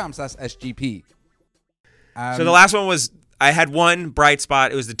aceperhead.com/SGP. So the last one was, I had one bright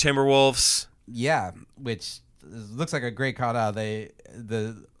spot. It was the Timberwolves. Yeah, which looks like a great call out.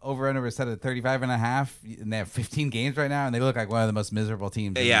 The over-under was set at 35.5, and they have 15 games right now, and they look like one of the most miserable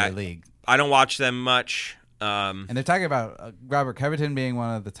teams in the league. I don't watch them much. And they're talking about Robert Covington being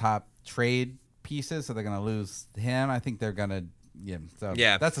one of the top trade pieces, so they're going to lose him. I think they're going to,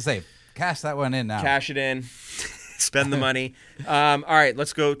 that's a save. Cash that one in now. Cash it in. Spend the money. All right,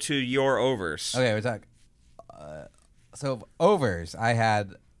 let's go to your overs. Okay, we're talking. So overs, I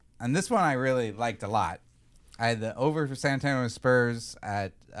had, and this one I really liked a lot. I had the over for San Antonio Spurs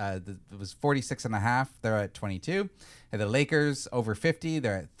at it was 46.5. They're at 22. I had the Lakers over 50.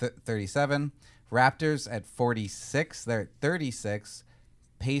 They're at 37. Raptors at 46. They're at 36.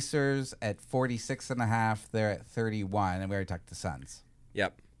 Pacers at 46.5. They're at 31. And we already talked the Suns.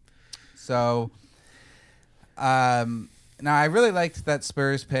 Yep. So now I really liked that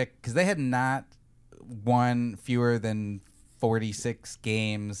Spurs pick because they had not won fewer than 46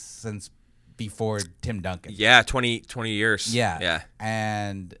 games since before Tim Duncan. Yeah, 20 years. Yeah.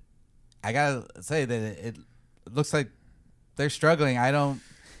 And I got to say that it looks like they're struggling.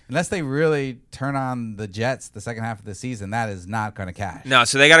 Unless they really turn on the Jets the second half of the season, that is not going to cash. No,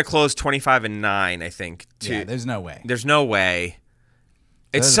 so they got to close 25-9, I think. Yeah, there's no way. There's no way.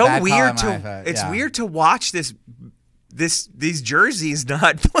 It's so weird weird to watch these jerseys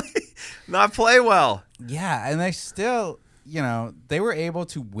not play well. Yeah, and they still, they were able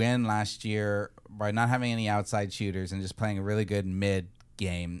to win last year by not having any outside shooters and just playing a really good mid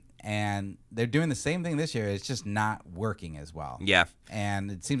game. And they're doing the same thing this year. It's just not working as well. Yeah. And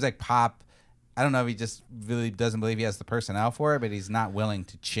it seems like Pop, I don't know if he just really doesn't believe he has the personnel for it, but he's not willing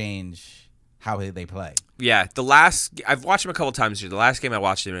to change how they play. Yeah, I've watched him a couple times here. The last game I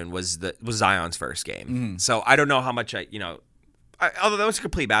watched him in was Zion's first game. Mm-hmm. So I don't know how much although that was a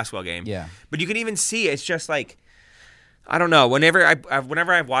complete basketball game. Yeah. But you can even see it's just like, I don't know. Whenever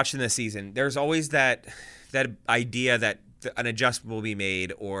I've watched in this season, there's always that idea that an adjustment will be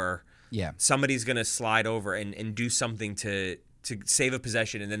made, or somebody's going to slide over and do something to save a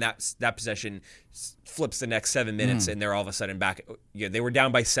possession, and then that possession flips the next 7 minutes, and they're all of a sudden back. They were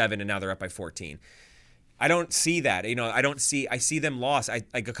down by 7, and now they're up by 14. I don't see that. I see them lost.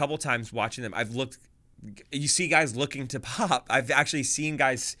 Like a couple times watching them, you see guys looking to pop. I've actually seen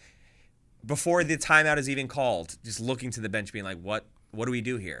guys before the timeout is even called, just looking to the bench being like, what do we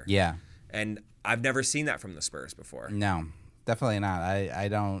do here? Yeah. And I've never seen that from the Spurs before. No, definitely not. I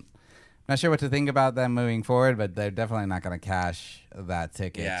don't. I'm not sure what to think about them moving forward, but they're definitely not going to cash that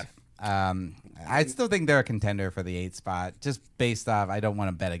ticket. Yeah. I still think they're a contender for the 8th spot, just based off. I don't want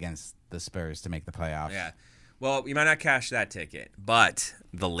to bet against the Spurs to make the playoffs. Yeah. Well, you might not cash that ticket, but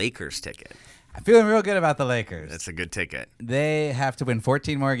the Lakers ticket. I'm feeling real good about the Lakers. That's a good ticket. They have to win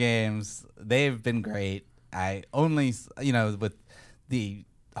 14 more games. They've been great. I only, with the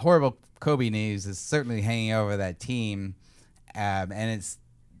horrible Kobe news is certainly hanging over that team, and it's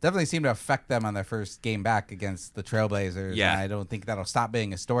definitely seemed to affect them on their first game back against the Trailblazers. Yeah. And I don't think that'll stop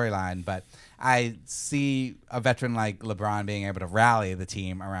being a storyline, but I see a veteran like LeBron being able to rally the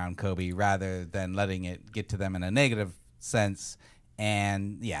team around Kobe rather than letting it get to them in a negative sense.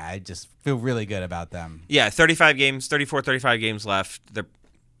 And, yeah, I just feel really good about them. Yeah, 35 games left.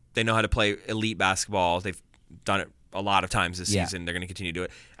 They know how to play elite basketball. They've done it a lot of times this season. They're going to continue to do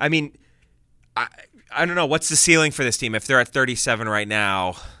it. I mean, I don't know. What's the ceiling for this team? If they're at 37 right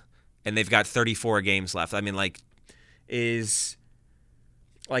now and they've got 34 games left, I mean, so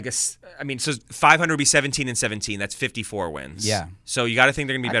 500 would be 17-17. That's 54 wins. Yeah. So you got to think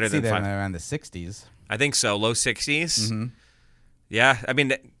they're going to be better than 500. Around the 60s. I think so. Low 60s. Mm-hmm. Yeah. I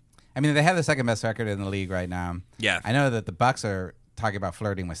mean, they have the second best record in the league right now. Yeah. I know that the Bucks are talking about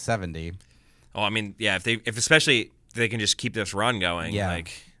flirting with 70. Oh, I mean, yeah. If especially they can just keep this run going. Yeah.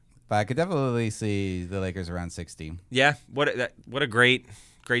 But I could definitely see the Lakers around 60. Yeah. What a great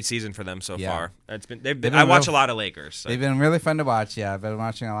season for them so far. It's been. I watch a lot of Lakers. So. They've been really fun to watch. Yeah, I've been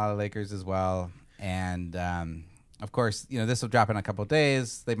watching a lot of Lakers as well, and of course, this will drop in a couple of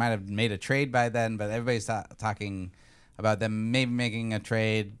days. They might have made a trade by then, but everybody's talking about them maybe making a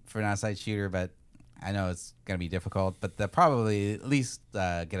trade for an outside shooter, but I know it's going to be difficult. But they'll probably at least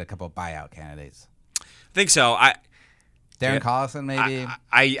get a couple of buyout candidates. I think so. Darren Collison, maybe.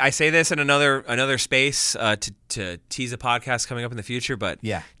 I say this in another space to tease a podcast coming up in the future, but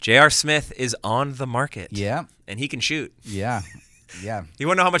J.R. Smith is on the market. Yeah, and he can shoot. Yeah. You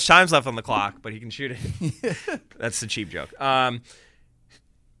won't know how much time's left on the clock, but he can shoot it. That's the cheap joke.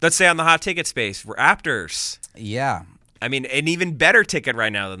 Let's say on the hot ticket space, Raptors. Yeah. I mean, an even better ticket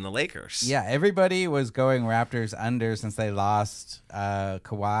right now than the Lakers. Yeah, everybody was going Raptors under since they lost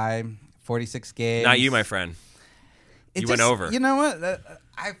Kawhi, 46 games. Not you, my friend. You went over. You know what?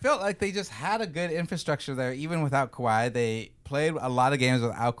 I felt like they just had a good infrastructure there, even without Kawhi. They played a lot of games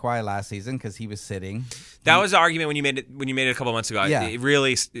without Kawhi last season because he was sitting. That was the argument when you made it a couple months ago. Yeah. It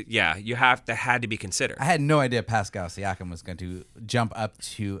really, you had to be considered. I had no idea Pascal Siakam was going to jump up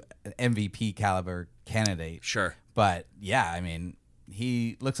to an MVP caliber candidate. Sure. But yeah, I mean,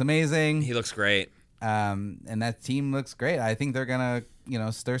 he looks amazing. He looks great. And that team looks great. I think they're gonna,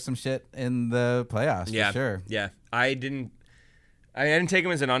 stir some shit in the playoffs for sure. Yeah. I didn't take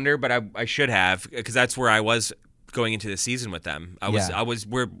him as an under, but I should have, because that's where I was going into the season with them. We're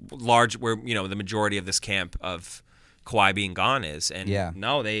the majority of this camp of Kawhi being gone is, and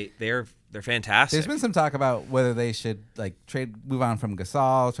no, they're fantastic. There's been some talk about whether they should move on from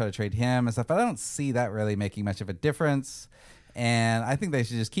Gasol, try to trade him and stuff, but I don't see that really making much of a difference. And I think they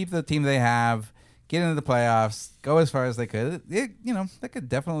should just keep the team they have, get into the playoffs, go as far as they could. They could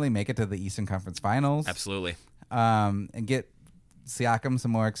definitely make it to the Eastern Conference Finals. Absolutely. And get Siakam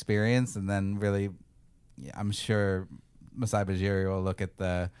some more experience, and then really, I'm sure Masai Ujiri will look at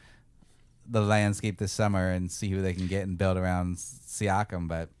the landscape this summer and see who they can get and build around Siakam.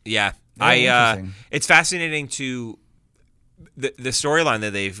 But yeah, it's fascinating to the storyline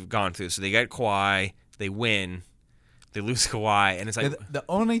that they've gone through. So they get Kawhi, they win, they lose Kawhi, and it's like the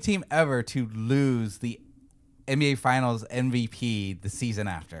only team ever to lose the NBA Finals MVP the season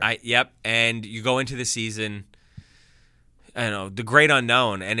after. And you go into the season, I don't know, the great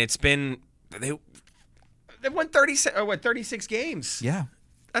unknown, and it's been they won 36 games. Yeah,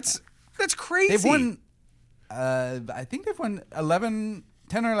 that's crazy. They've won. I think they've won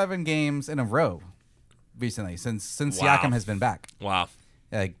 10 or 11 games in a row recently since Siakam has been back. Wow.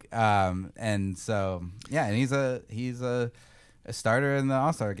 And so and he's a starter in the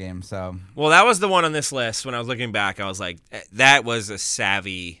All-Star game. So well, that was the one on this list. When I was looking back, I was like, that was a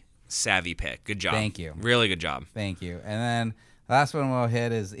savvy pick. Good job. Thank you. Really good job. Thank you. And then the last one we'll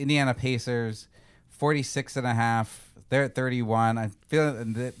hit is Indiana Pacers, 46.5. They're at 31. I feel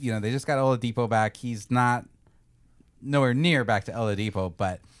that, they just got Oladipo back. He's not nowhere near back to Oladipo,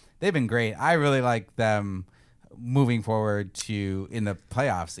 but they've been great. I really like them moving forward to in the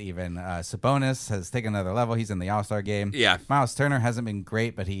playoffs even. Sabonis has taken another level. He's in the All-Star game. Yeah. Miles Turner hasn't been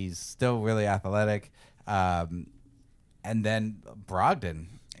great, but he's still really athletic. And then Brogdon.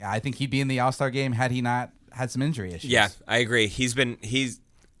 I think he'd be in the All-Star game had he not had some injury issues. Yeah, I agree. He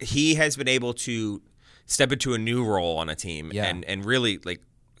has been able to step into a new role on a team and really like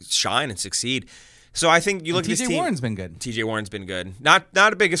shine and succeed. So I think you look at this team. TJ Warren's been good. TJ Warren's been good. Not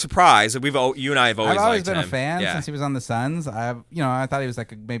a big surprise. You and I have always liked him. I've always been a fan since he was on the Suns. I thought he was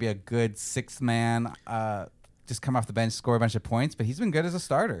like maybe a good sixth man, just come off the bench, score a bunch of points, but he's been good as a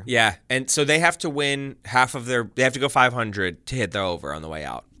starter. Yeah, and so they have to win half of they have to go 500 to hit the over on the way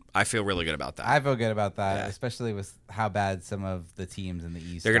out. I feel really good about that. I feel good about that, especially with how bad some of the teams in the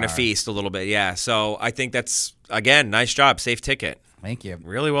East They're going to feast a little bit, yeah. So I think that's, again, nice job. Safe ticket. Thank you.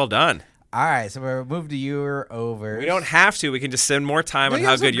 Really well done. All right, so we'll move to your overs. We don't have to. We can just spend more time on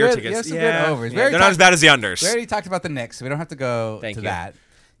how good your tickets are. Some good overs. They're not as bad as the unders. We already talked about the Knicks, so we don't have to go to that.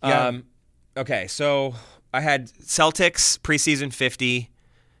 Okay, so I had Celtics preseason 50.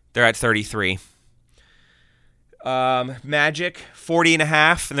 They're at 33. Magic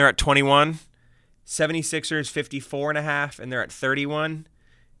 40.5 and they're at 21. 76ers 54.5 and they're at 31.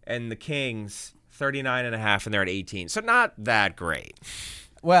 And the Kings 39.5 and they're at 18. So not that great.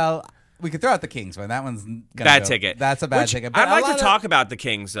 Well, we could throw out the Kings one. That one's gonna bad ticket. That's a bad ticket. But I'd like to talk about the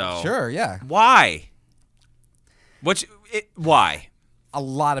Kings though. Sure, yeah. Why? Why? A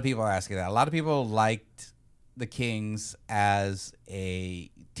lot of people are asking that. A lot of people liked the Kings as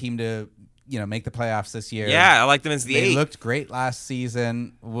a team to make the playoffs this year. Yeah, I like them as the 8. They looked great last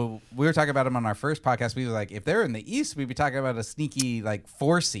season. We were talking about them on our first podcast. We were like, if they're in the East, we'd be talking about a sneaky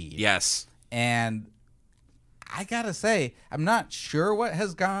 4 seed. Yes. And I gotta say, I'm not sure what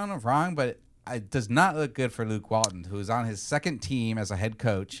has gone wrong, but it does not look good for Luke Walton, who is on his second team as a head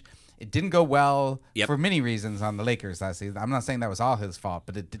coach. It didn't go well for many reasons on the Lakers last season. I'm not saying that was all his fault,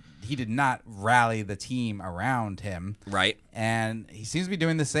 but he did not rally the team around him. Right. And he seems to be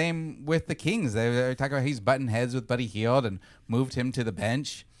doing the same with the Kings. They're talking about he's butting heads with Buddy Hield and moved him to the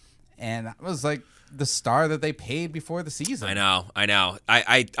bench. And that was like the star that they paid before the season. I know.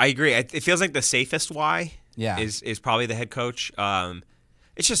 I agree. It feels like the safest why is probably the head coach.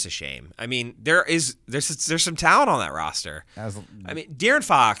 It's just a shame. I mean, there's some talent on that roster. I mean, De'Aaron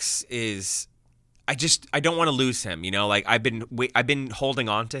Fox is. I don't want to lose him. Like I've been holding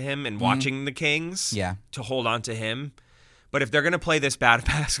on to him and watching the Kings. To hold on to him, but if they're gonna play this bad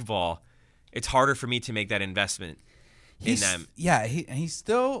basketball, it's harder for me to make that investment in them. Yeah, he's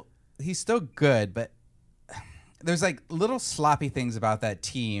still good, but there's like little sloppy things about that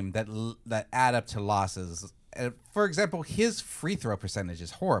team that add up to losses. For example, his free throw percentage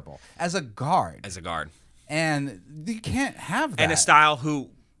is horrible as a guard. And you can't have that. And a style who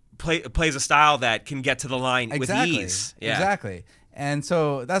plays a style that can get to the line with ease. Yeah. Exactly. And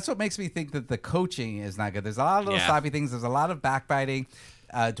so that's what makes me think that the coaching is not good. There's a lot of little sloppy things. There's a lot of backbiting.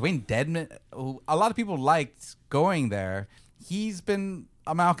 Dwayne Dedmon, who a lot of people liked going there, he's been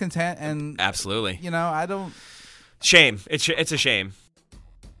a malcontent. And absolutely. I don't... Shame. It's a shame.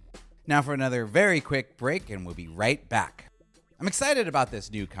 Now for another very quick break, and we'll be right back. I'm excited about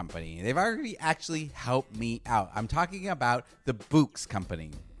this new company. They've already actually helped me out. I'm talking about the Bouqs company.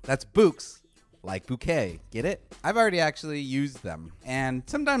 That's Bouqs, like bouquet. Get it? I've already actually used them. And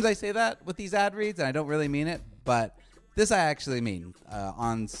sometimes I say that with these ad reads, and I don't really mean it, but this I actually mean.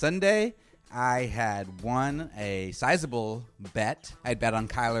 On Sunday, I had won a sizable bet. I'd bet on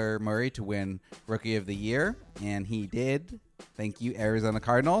Kyler Murray to win Rookie of the Year, and he did. Thank you, Arizona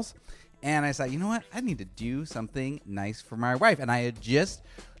Cardinals. And I thought, you know what? I need to do something nice for my wife. And I had just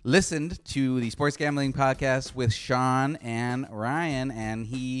listened to the Sports Gambling Podcast with Sean and Ryan, and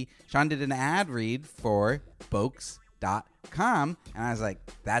Sean did an ad read for Bouqs.com. And I was like,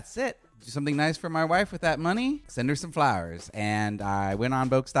 that's it. Do something nice for my wife with that money. Send her some flowers. And I went on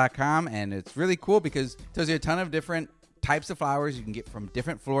Bouqs.com, and it's really cool because it tells you a ton of different types of flowers you can get from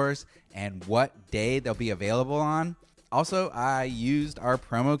different floors and what day they'll be available on. Also, I used our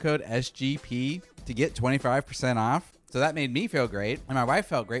promo code SGP to get 25% off. So that made me feel great. And my wife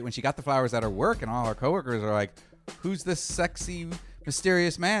felt great when she got the flowers at her work, and all her coworkers are like, who's this sexy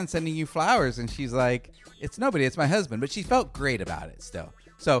mysterious man sending you flowers, and she's like, it's nobody, it's my husband. But she felt great about it still.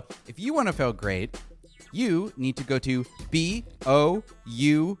 So if you want to feel great, you need to go to BOUQS.com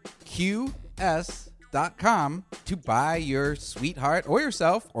to buy your sweetheart or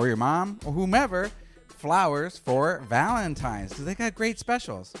yourself or your mom or whomever flowers for Valentine's, because they got great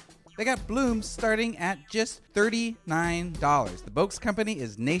specials. They got blooms starting at just $39. The Boaks Company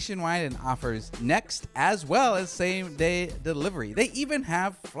is nationwide and offers next as well as same-day delivery. They even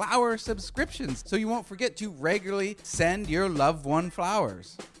have flower subscriptions, so you won't forget to regularly send your loved one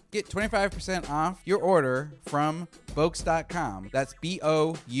flowers. Get 25% off your order from Boaks.com. That's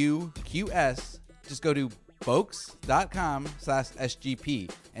BOUQS. Just go to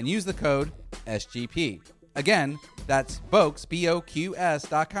Boaks.com/SGP and use the code SGP. Again, that's Boaks,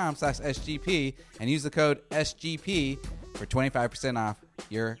 BOQS.com/SGP, and use the code SGP for 25% off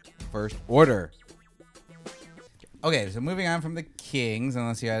your first order. Okay, so moving on from the Kings,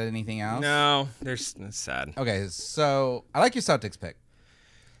 unless you had anything else. No, that's sad. Okay, so I like your Celtics pick.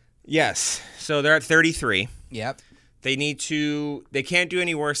 Yes, so they're at 33. Yep. They can't do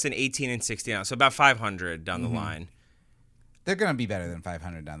any worse than 18 and 60 now, so about 500 down the line. They're going to be better than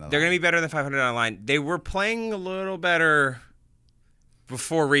 500 down the line. They're going to be better than 500 down the line. They were playing a little better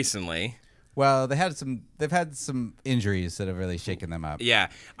before recently. Well, they've had some injuries that have really shaken them up. Yeah.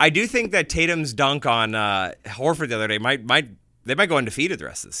 I do think that Tatum's dunk on Horford the other day might go undefeated the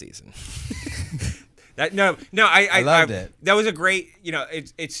rest of the season. I loved it. That was a great,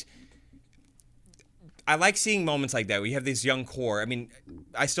 it's I like seeing moments like that. We have this young core. I mean,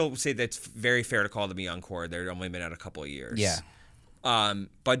 I still say that's very fair to call them a young core. They've only been out a couple of years. Yeah.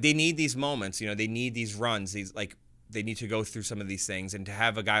 But they need these moments. They need these runs. They need to go through some of these things. And to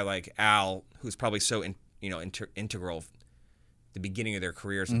have a guy like Al, who's probably so integral, the beginning of their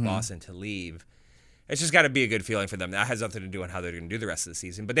careers in Boston, to leave, it's just got to be a good feeling for them. That has nothing to do with how they're going to do the rest of the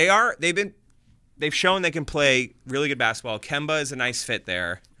season. But they've shown they can play really good basketball. Kemba is a nice fit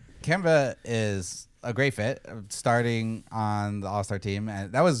there. Kemba is a great fit, starting on the All-Star team,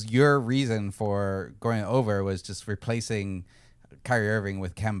 and that was your reason for going over, was just replacing Kyrie Irving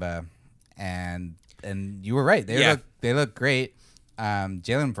with Kemba, and you were right. They look great.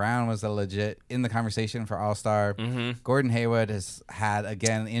 Jaylen Brown was a legit in the conversation for All-Star. Gordon Hayward has had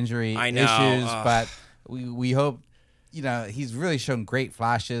again injury issues, but we hope. He's really shown great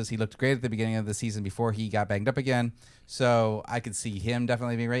flashes. He looked great at the beginning of the season before he got banged up again. So I could see him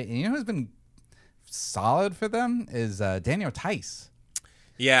definitely being great. And who's been solid for them is Daniel Tice.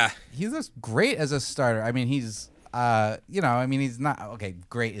 Yeah. He looks great as a starter. I mean, he's he's not, okay,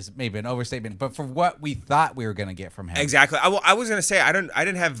 great is maybe an overstatement, but for what we thought we were going to get from him. Exactly. I was going to say, I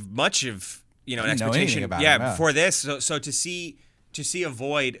didn't have much of, an expectation about him, before this. So to see a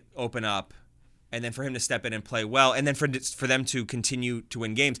void open up, and then for him to step in and play well, and then for them to continue to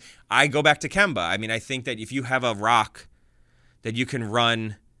win games, I go back to Kemba. I mean, I think that if you have a rock that you can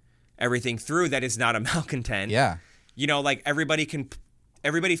run everything through, that is not a malcontent. Yeah.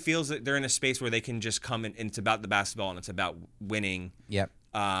 Everybody feels that they're in a space where they can just come and it's about the basketball and it's about winning. Yep.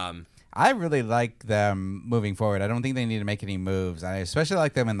 I really like them moving forward. I don't think they need to make any moves. I especially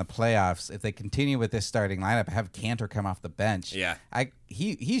like them in the playoffs. If they continue with this starting lineup, have Cantor come off the bench. Yeah.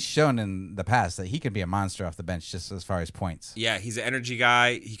 He's shown in the past that he can be a monster off the bench just as far as points. Yeah, he's an energy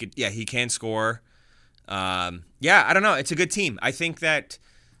guy. He can score. I don't know. It's a good team. I think that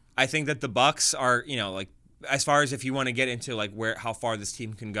the Bucks are, as far as if you want to get into how far this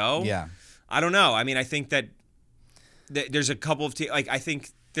team can go. Yeah. I don't know. I mean, I think that there's a couple of teams, I think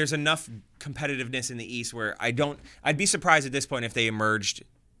there's enough competitiveness in the East where I'd be surprised at this point if they emerged,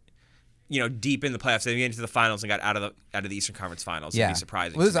 deep in the playoffs. They get into the finals and got out of the Eastern Conference Finals. Yeah. It'd be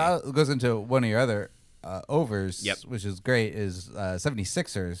surprising. Well, this goes into one of your other overs, yep, which is great, is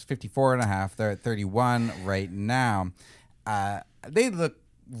 76ers, 54.5. They're at 31 right now. They look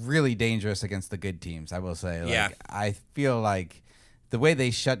really dangerous against the good teams, I will say. Yeah. I feel like the way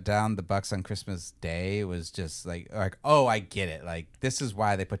they shut down the Bucks on Christmas Day was just like, oh, I get it. Like, this is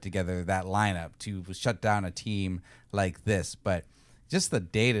why they put together that lineup, to shut down a team like this. But just the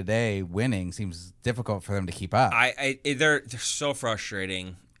day-to-day winning seems difficult for them to keep up. They're so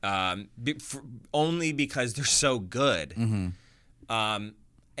frustrating, only because they're so good. Mm-hmm.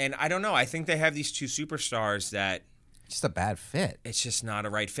 And I don't know. I think they have these two superstars that just a bad fit. It's just not a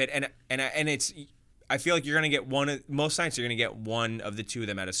right fit, and it's. I feel like you're going to get most nights you're going to get one of the two of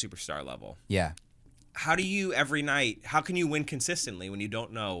them at a superstar level. Yeah. How can you win consistently when you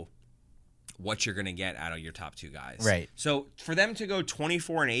don't know what you're going to get out of your top two guys? Right. So for them to go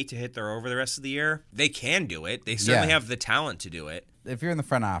 24-8 to hit their over the rest of the year, they can do it. They certainly have the talent to do it. If you're in the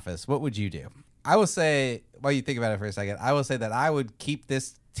front office, what would you do? I will say, while you think about it for a second, I will say that I would keep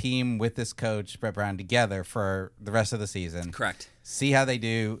this team with this coach, Brett Brown, together for the rest of the season. Correct. See how they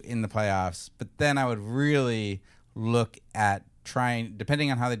do in the playoffs. But then I would really look at trying,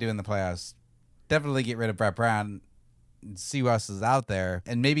 depending on how they do in the playoffs, definitely get rid of Brett Brown and see who else is out there.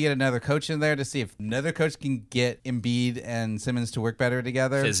 And maybe get another coach in there to see if another coach can get Embiid and Simmons to work better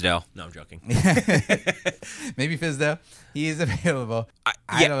together. Fizdale. No, I'm joking. Maybe Fizdale. He is available.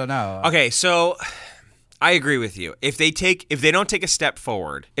 I don't know. Okay, so I agree with you. If they don't take a step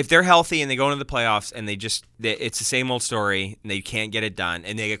forward, if they're healthy and they go into the playoffs and it's the same old story and they can't get it done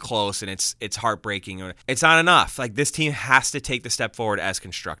and they get close and it's heartbreaking, it's not enough. Like, this team has to take the step forward as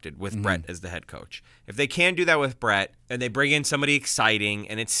constructed with Brett as the head coach. If they can do that with Brett and they bring in somebody exciting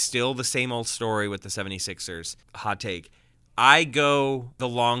and it's still the same old story with the 76ers, hot take, I go the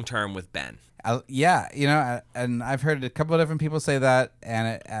long term with Ben. Yeah, and I've heard a couple of different people say that,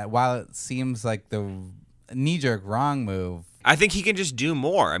 and while it seems like the knee-jerk wrong move, I think he can just do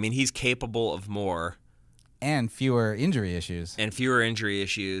more. I mean, he's capable of more. And fewer injury issues.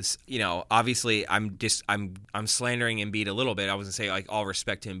 Obviously, I'm slandering Embiid a little bit. I wasn't saying like all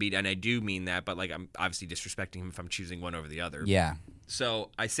respect to Embiid, and I do mean that, but like I'm obviously disrespecting him if I'm choosing one over the other. Yeah. So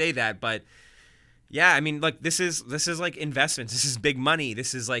I say that, but yeah, I mean, like this is like investments. This is big money.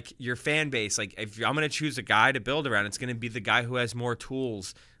 This is like your fan base. Like, if I'm going to choose a guy to build around, it's going to be the guy who has more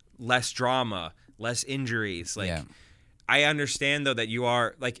tools, less drama, less injuries. Like, yeah. I understand though that you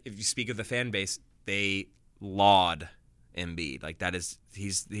are like, if you speak of the fan base, they laud Embiid. Like, that is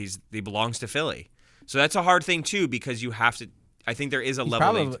he belongs to Philly. So that's a hard thing too, because you have to. I think there is a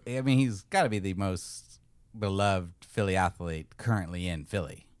level. He's got to be the most beloved Philly athlete currently in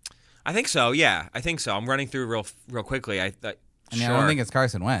Philly. I think so. Yeah, I think so. I'm running through real quickly. I don't think it's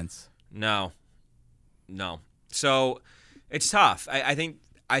Carson Wentz. No. So it's tough. I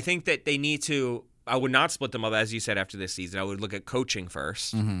think that they need to. I would not split them up, as you said, after this season. I would look at coaching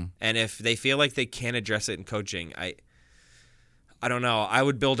first, and if they feel like they can't address it in coaching, I don't know. I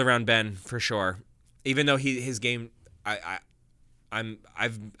would build around Ben for sure, even though his game. I've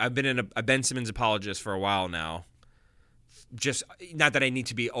been a Ben Simmons apologist for a while now. Just not that I need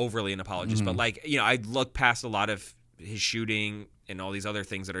to be overly an apologist, but I look past a lot of his shooting and all these other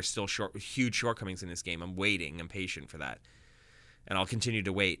things that are still huge shortcomings in this game. I'm waiting. I'm patient for that, and I'll continue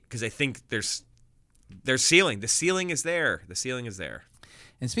to wait because I think there's ceiling. The ceiling is there. The ceiling is there.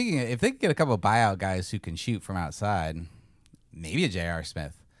 And speaking of, if they can get a couple of buyout guys who can shoot from outside, maybe a J.R.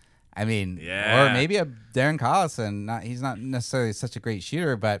 Smith. I mean, or maybe a Darren Collison. He's not necessarily such a great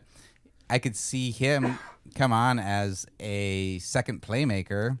shooter, but I could see him come on as a second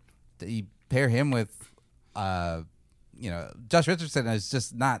playmaker. You pair him with, Josh Richardson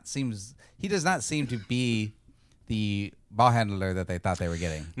does not seem to be the ball handler that they thought they were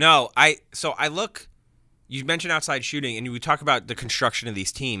getting. No, I look. You mentioned outside shooting, and we talk about the construction of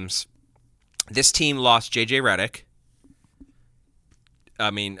these teams. This team lost J.J. Redick.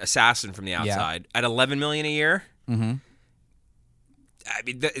 I mean, assassin from the outside at $11 million a year. Mm-hmm. I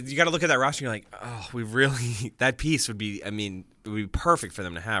mean, you got to look at that roster. And you're like, oh, we really that piece would be. I mean, it would be perfect for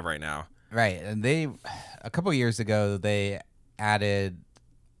them to have right now. Right, and a couple of years ago they added,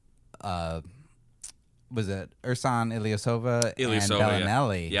 was it Ersan Ilyasova and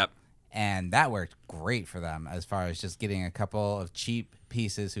Bellinelli? Yep. And that worked great for them as far as just getting a couple of cheap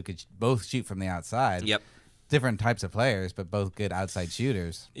pieces who could both shoot from the outside. Yep. Different types of players, but both good outside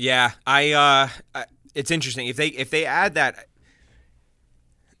shooters. Yeah, it's interesting if they add that.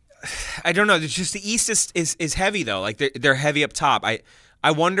 I don't know. It's just the East is heavy though. Like they're heavy up top. I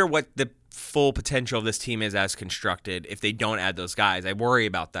wonder what the full potential of this team is as constructed if they don't add those guys. I worry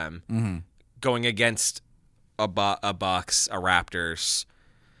about them going against a Bucks, a Raptors,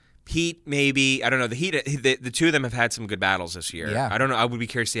 Heat. Maybe I don't know. The Heat. The two of them have had some good battles this year. Yeah. I don't know. I would be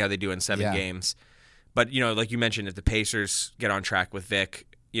curious to see how they do in 7 games. But like you mentioned, if the Pacers get on track with Vic,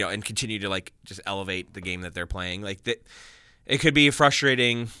 and continue to like just elevate the game that they're playing, like that, it could be a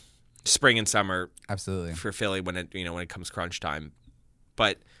frustrating spring and summer, absolutely, for Philly when it comes crunch time.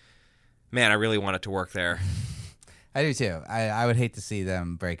 But man, I really want it to work there. I do too. I would hate to see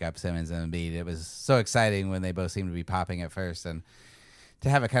them break up Simmons and Embiid. It was so exciting when they both seemed to be popping at first, and to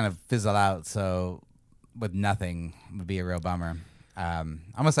have it kind of fizzle out with nothing would be a real bummer.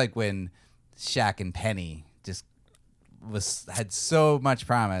 Almost like when Shaq and Penny just had so much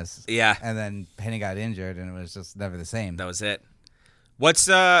promise. Yeah. And then Penny got injured and it was just never the same. That was it. What's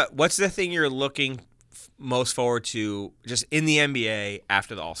the thing you're looking most forward to just in the NBA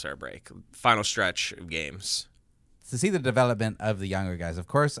after the All-Star break? Final stretch of games. To see the development of the younger guys. Of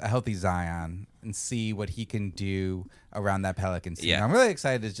course, a healthy Zion. and see what he can do around that Pelicans team. Yeah. I'm really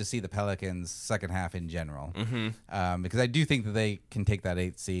excited to just see the Pelicans second half in general, because I do think that they can take that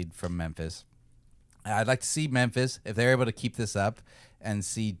 8th seed from Memphis. I'd like to see Memphis, if they're able to keep this up, and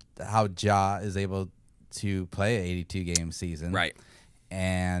see how Ja is able to play an 82-game season. Right.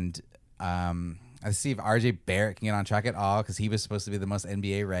 And I see if RJ Barrett can get on track at all, because he was supposed to be the most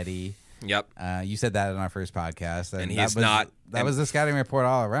NBA ready. Yep. You said that in our first podcast. And he is not. That was the scouting report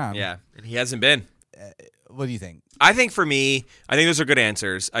all around. Yeah, and he hasn't been. What do you think? I think for me, I think those are good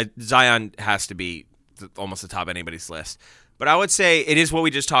answers. Zion has to be almost the top of anybody's list. But I would say it is what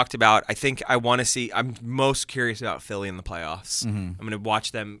we just talked about. I think I want to see – I'm most curious about Philly in the playoffs. I'm going to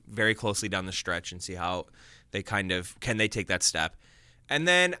watch them very closely down the stretch and see how they kind of – can they take that step. And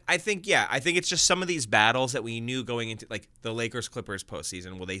then I think it's just some of these battles that we knew going into, like the Lakers-Clippers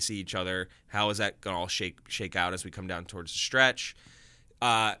postseason. Will they see each other? How is that going to all shake out as we come down towards the stretch?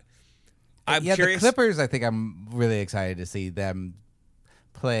 I'm curious. The Clippers, I think I'm really excited to see them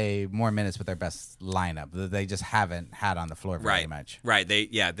play more minutes with their best lineup that they just haven't had on the floor very much. Right.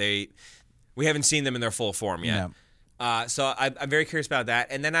 We haven't seen them in their full form yet. No. So I'm very curious about that.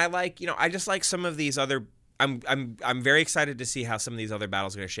 And then I just like some of these other. I'm very excited to see how some of these other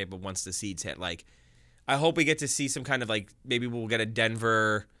battles are going to shape up once the seeds hit. Like, I hope we get to see some kind of maybe we'll get a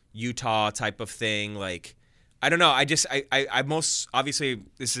Denver, Utah type of thing. Like, I don't know. I most obviously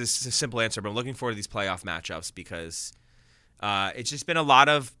this is a simple answer, but I'm looking forward to these playoff matchups because it's just been a lot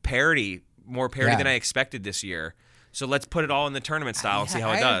of parity, more parity than I expected this year. So let's put it all in the tournament style and see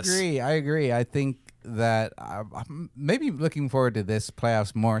how it does. I agree. I think that I'm maybe looking forward to this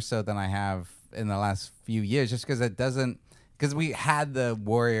playoffs more so than I have in the last few years, just because because we had the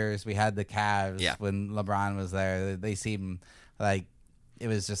Warriors, we had the Cavs when LeBron was there. They seemed like it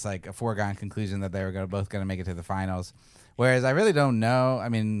was just like a foregone conclusion that they were both going to make it to the finals. Whereas I really don't know. I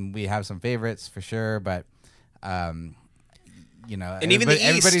mean, we have some favorites for sure, but and even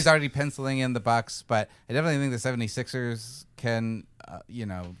everybody's already penciling in the Bucks, but I definitely think the 76ers can,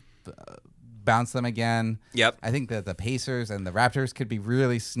 bounce them again. Yep. I think that the Pacers and the Raptors could be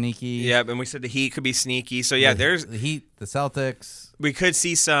really sneaky. Yep, and we said the Heat could be sneaky. So there's the Heat, the Celtics. We could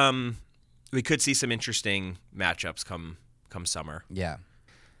see some interesting matchups come summer. Yeah.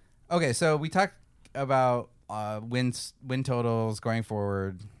 Okay, so we talked about win totals going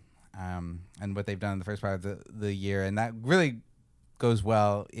forward, and what they've done in the first part of the year, and that really goes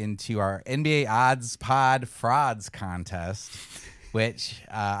well into our NBA Odds Pod Frauds contest. Which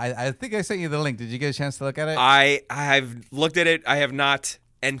I think I sent you the link. Did you get a chance to look at it? I've looked at it. I have not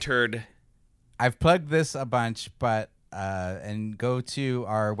entered. I've plugged this a bunch, but and go to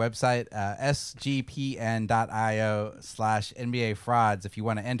our website, sgpn.io/NBA frauds if you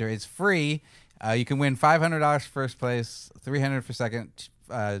want to enter. It's free. You can win $500 for first place, $300 for second,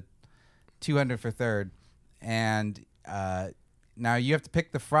 $200 for third, and now you have to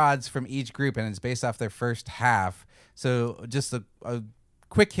pick the frauds from each group, and it's based off their first half. So just a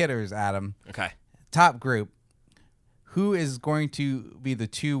quick hitters, Adam. Okay. Top group. Who is going to be the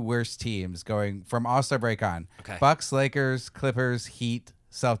two worst teams going from All-Star break on? Okay. Bucks, Lakers, Clippers, Heat,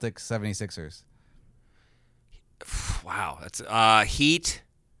 Celtics, 76ers. Wow. That's Heat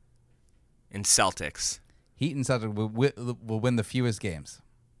and Celtics. Heat and Celtics will win the fewest games.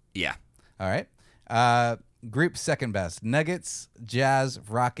 Yeah. All right. Group second best. Nuggets, Jazz,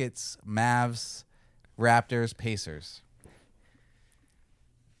 Rockets, Mavs, Raptors, Pacers.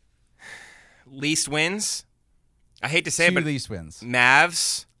 Least wins. I hate to say it, but least wins.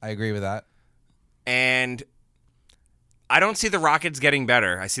 Mavs. I agree with that. And I don't see the Rockets getting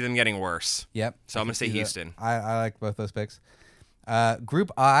better. I see them getting worse. Yep. So I'm going to say Houston. I like both those picks.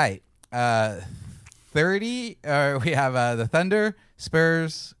 Group I. 30. We have the Thunder,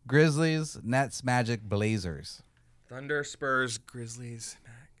 Spurs, Grizzlies, Nets, Magic, Blazers. Thunder, Spurs, Grizzlies.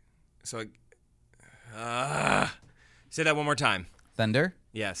 So say that one more time. Thunder.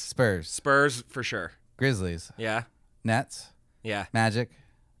 Yes. Spurs for sure. Grizzlies. Yeah. Nets. Yeah. Magic.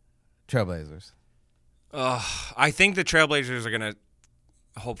 Trailblazers. I think the Trailblazers are gonna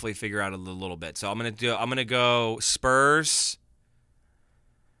hopefully figure out a little bit. So I'm gonna go Spurs,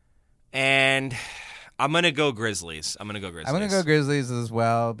 and I'm gonna go Grizzlies. I'm gonna go Grizzlies as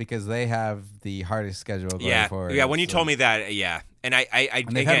well because they have the hardest schedule going forward. Yeah. When you told me that, and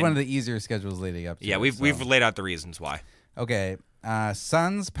they've had one of the easier schedules leading up to it. We've laid out the reasons why. Okay.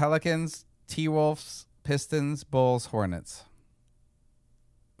 Suns, Pelicans, T-Wolves, Pistons, Bulls, Hornets.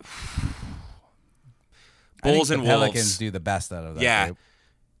 Bulls and Wolves. Pelicans do the best out of that. Yeah. Group.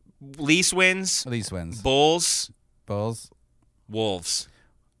 Least wins. Bulls. Wolves.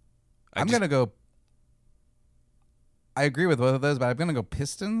 I'm going to go. I agree with both of those, but I'm going to go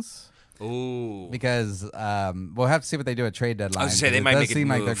Pistons. Ooh. Because we'll have to see what they do at trade deadline. I was going to say, they might make it seem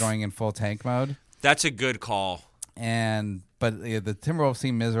move. like they're going in full tank mode. That's a good call. But the Timberwolves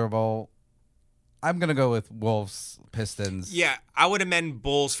seem miserable. I'm going to go with Wolves, Pistons. Yeah, I would amend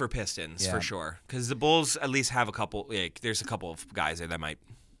Bulls for Pistons for sure. Because the Bulls at least have a couple. There's a couple of guys there that might.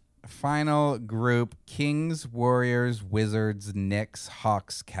 Final group: Kings, Warriors, Wizards, Knicks,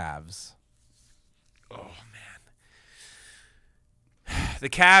 Hawks, Cavs. Oh, man. The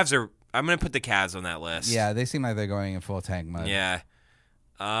Cavs are. I'm going to put the Cavs on that list. Yeah, they seem like they're going in full tank mode. Yeah.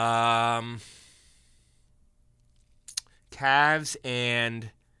 Cavs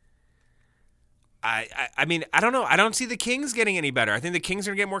and. I mean, I don't know. I don't see the Kings getting any better. I think the Kings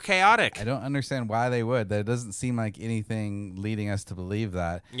are going to get more chaotic. I don't understand why they would. That doesn't seem like anything leading us to believe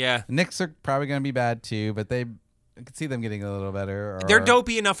that. Yeah. The Knicks are probably going to be bad too, but I could see them getting a little better. They're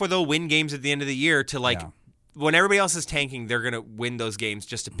dopey enough where they'll win games at the end of the year to when everybody else is tanking, they're going to win those games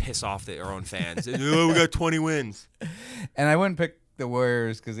just to piss off their own fans. Oh, we got 20 wins. And I wouldn't pick the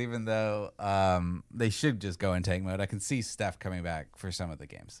Warriors because even though they should just go in tank mode, I can see Steph coming back for some of the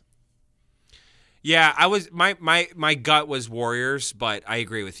games. Yeah, I was my gut was Warriors, but I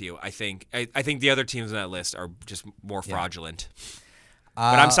agree with you. I think the other teams on that list are just more fraudulent.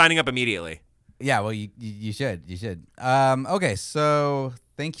 But I'm signing up immediately. Yeah, well, you should. You should. Okay, so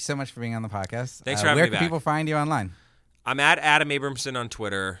thank you so much for being on the podcast. Thanks for having me back. Where can people find you online? I'm at Adam Abramson on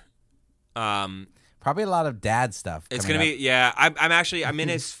Twitter. Probably a lot of dad stuff. It's going to be, I'm in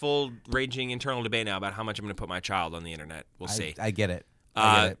his full raging internal debate now about how much I'm going to put my child on the internet. We'll see. I get it.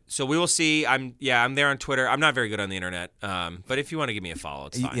 So we will see. I'm there on Twitter. I'm not very good on the internet, but if you want to give me a follow,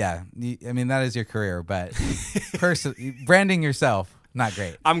 it's fine. Yeah, I mean that is your career, but branding yourself, not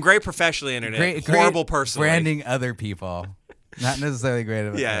great. I'm great professionally, internet. Horrible personally. Branding other people, not necessarily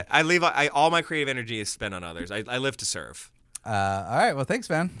great. Yeah, I all my creative energy is spent on others. I live to serve. All right, well, thanks,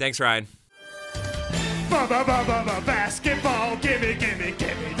 man. Thanks, Ryan. Basketball, gimme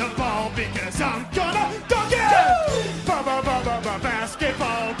the ball because I'm gonna dunk it!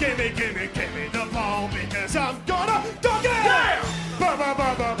 Basketball, gimme the ball because I'm gonna dunk it! Yeah!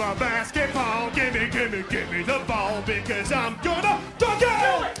 Basketball, gimme the ball because I'm gonna dunk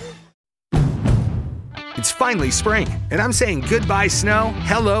it! It's finally spring, and I'm saying goodbye snow,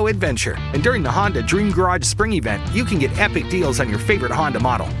 hello adventure. And during the Honda Dream Garage Spring Event, you can get epic deals on your favorite Honda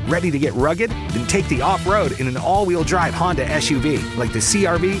model. Ready to get rugged? Then take the off-road in an all-wheel drive Honda SUV, like the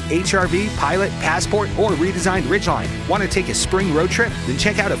CR-V, HR-V, Pilot, Passport, or redesigned Ridgeline. Want to take a spring road trip? Then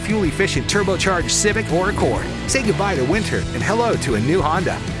check out a fuel-efficient turbocharged Civic or Accord. Say goodbye to winter and hello to a new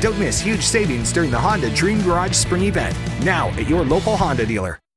Honda. Don't miss huge savings during the Honda Dream Garage Spring Event, now at your local Honda dealer.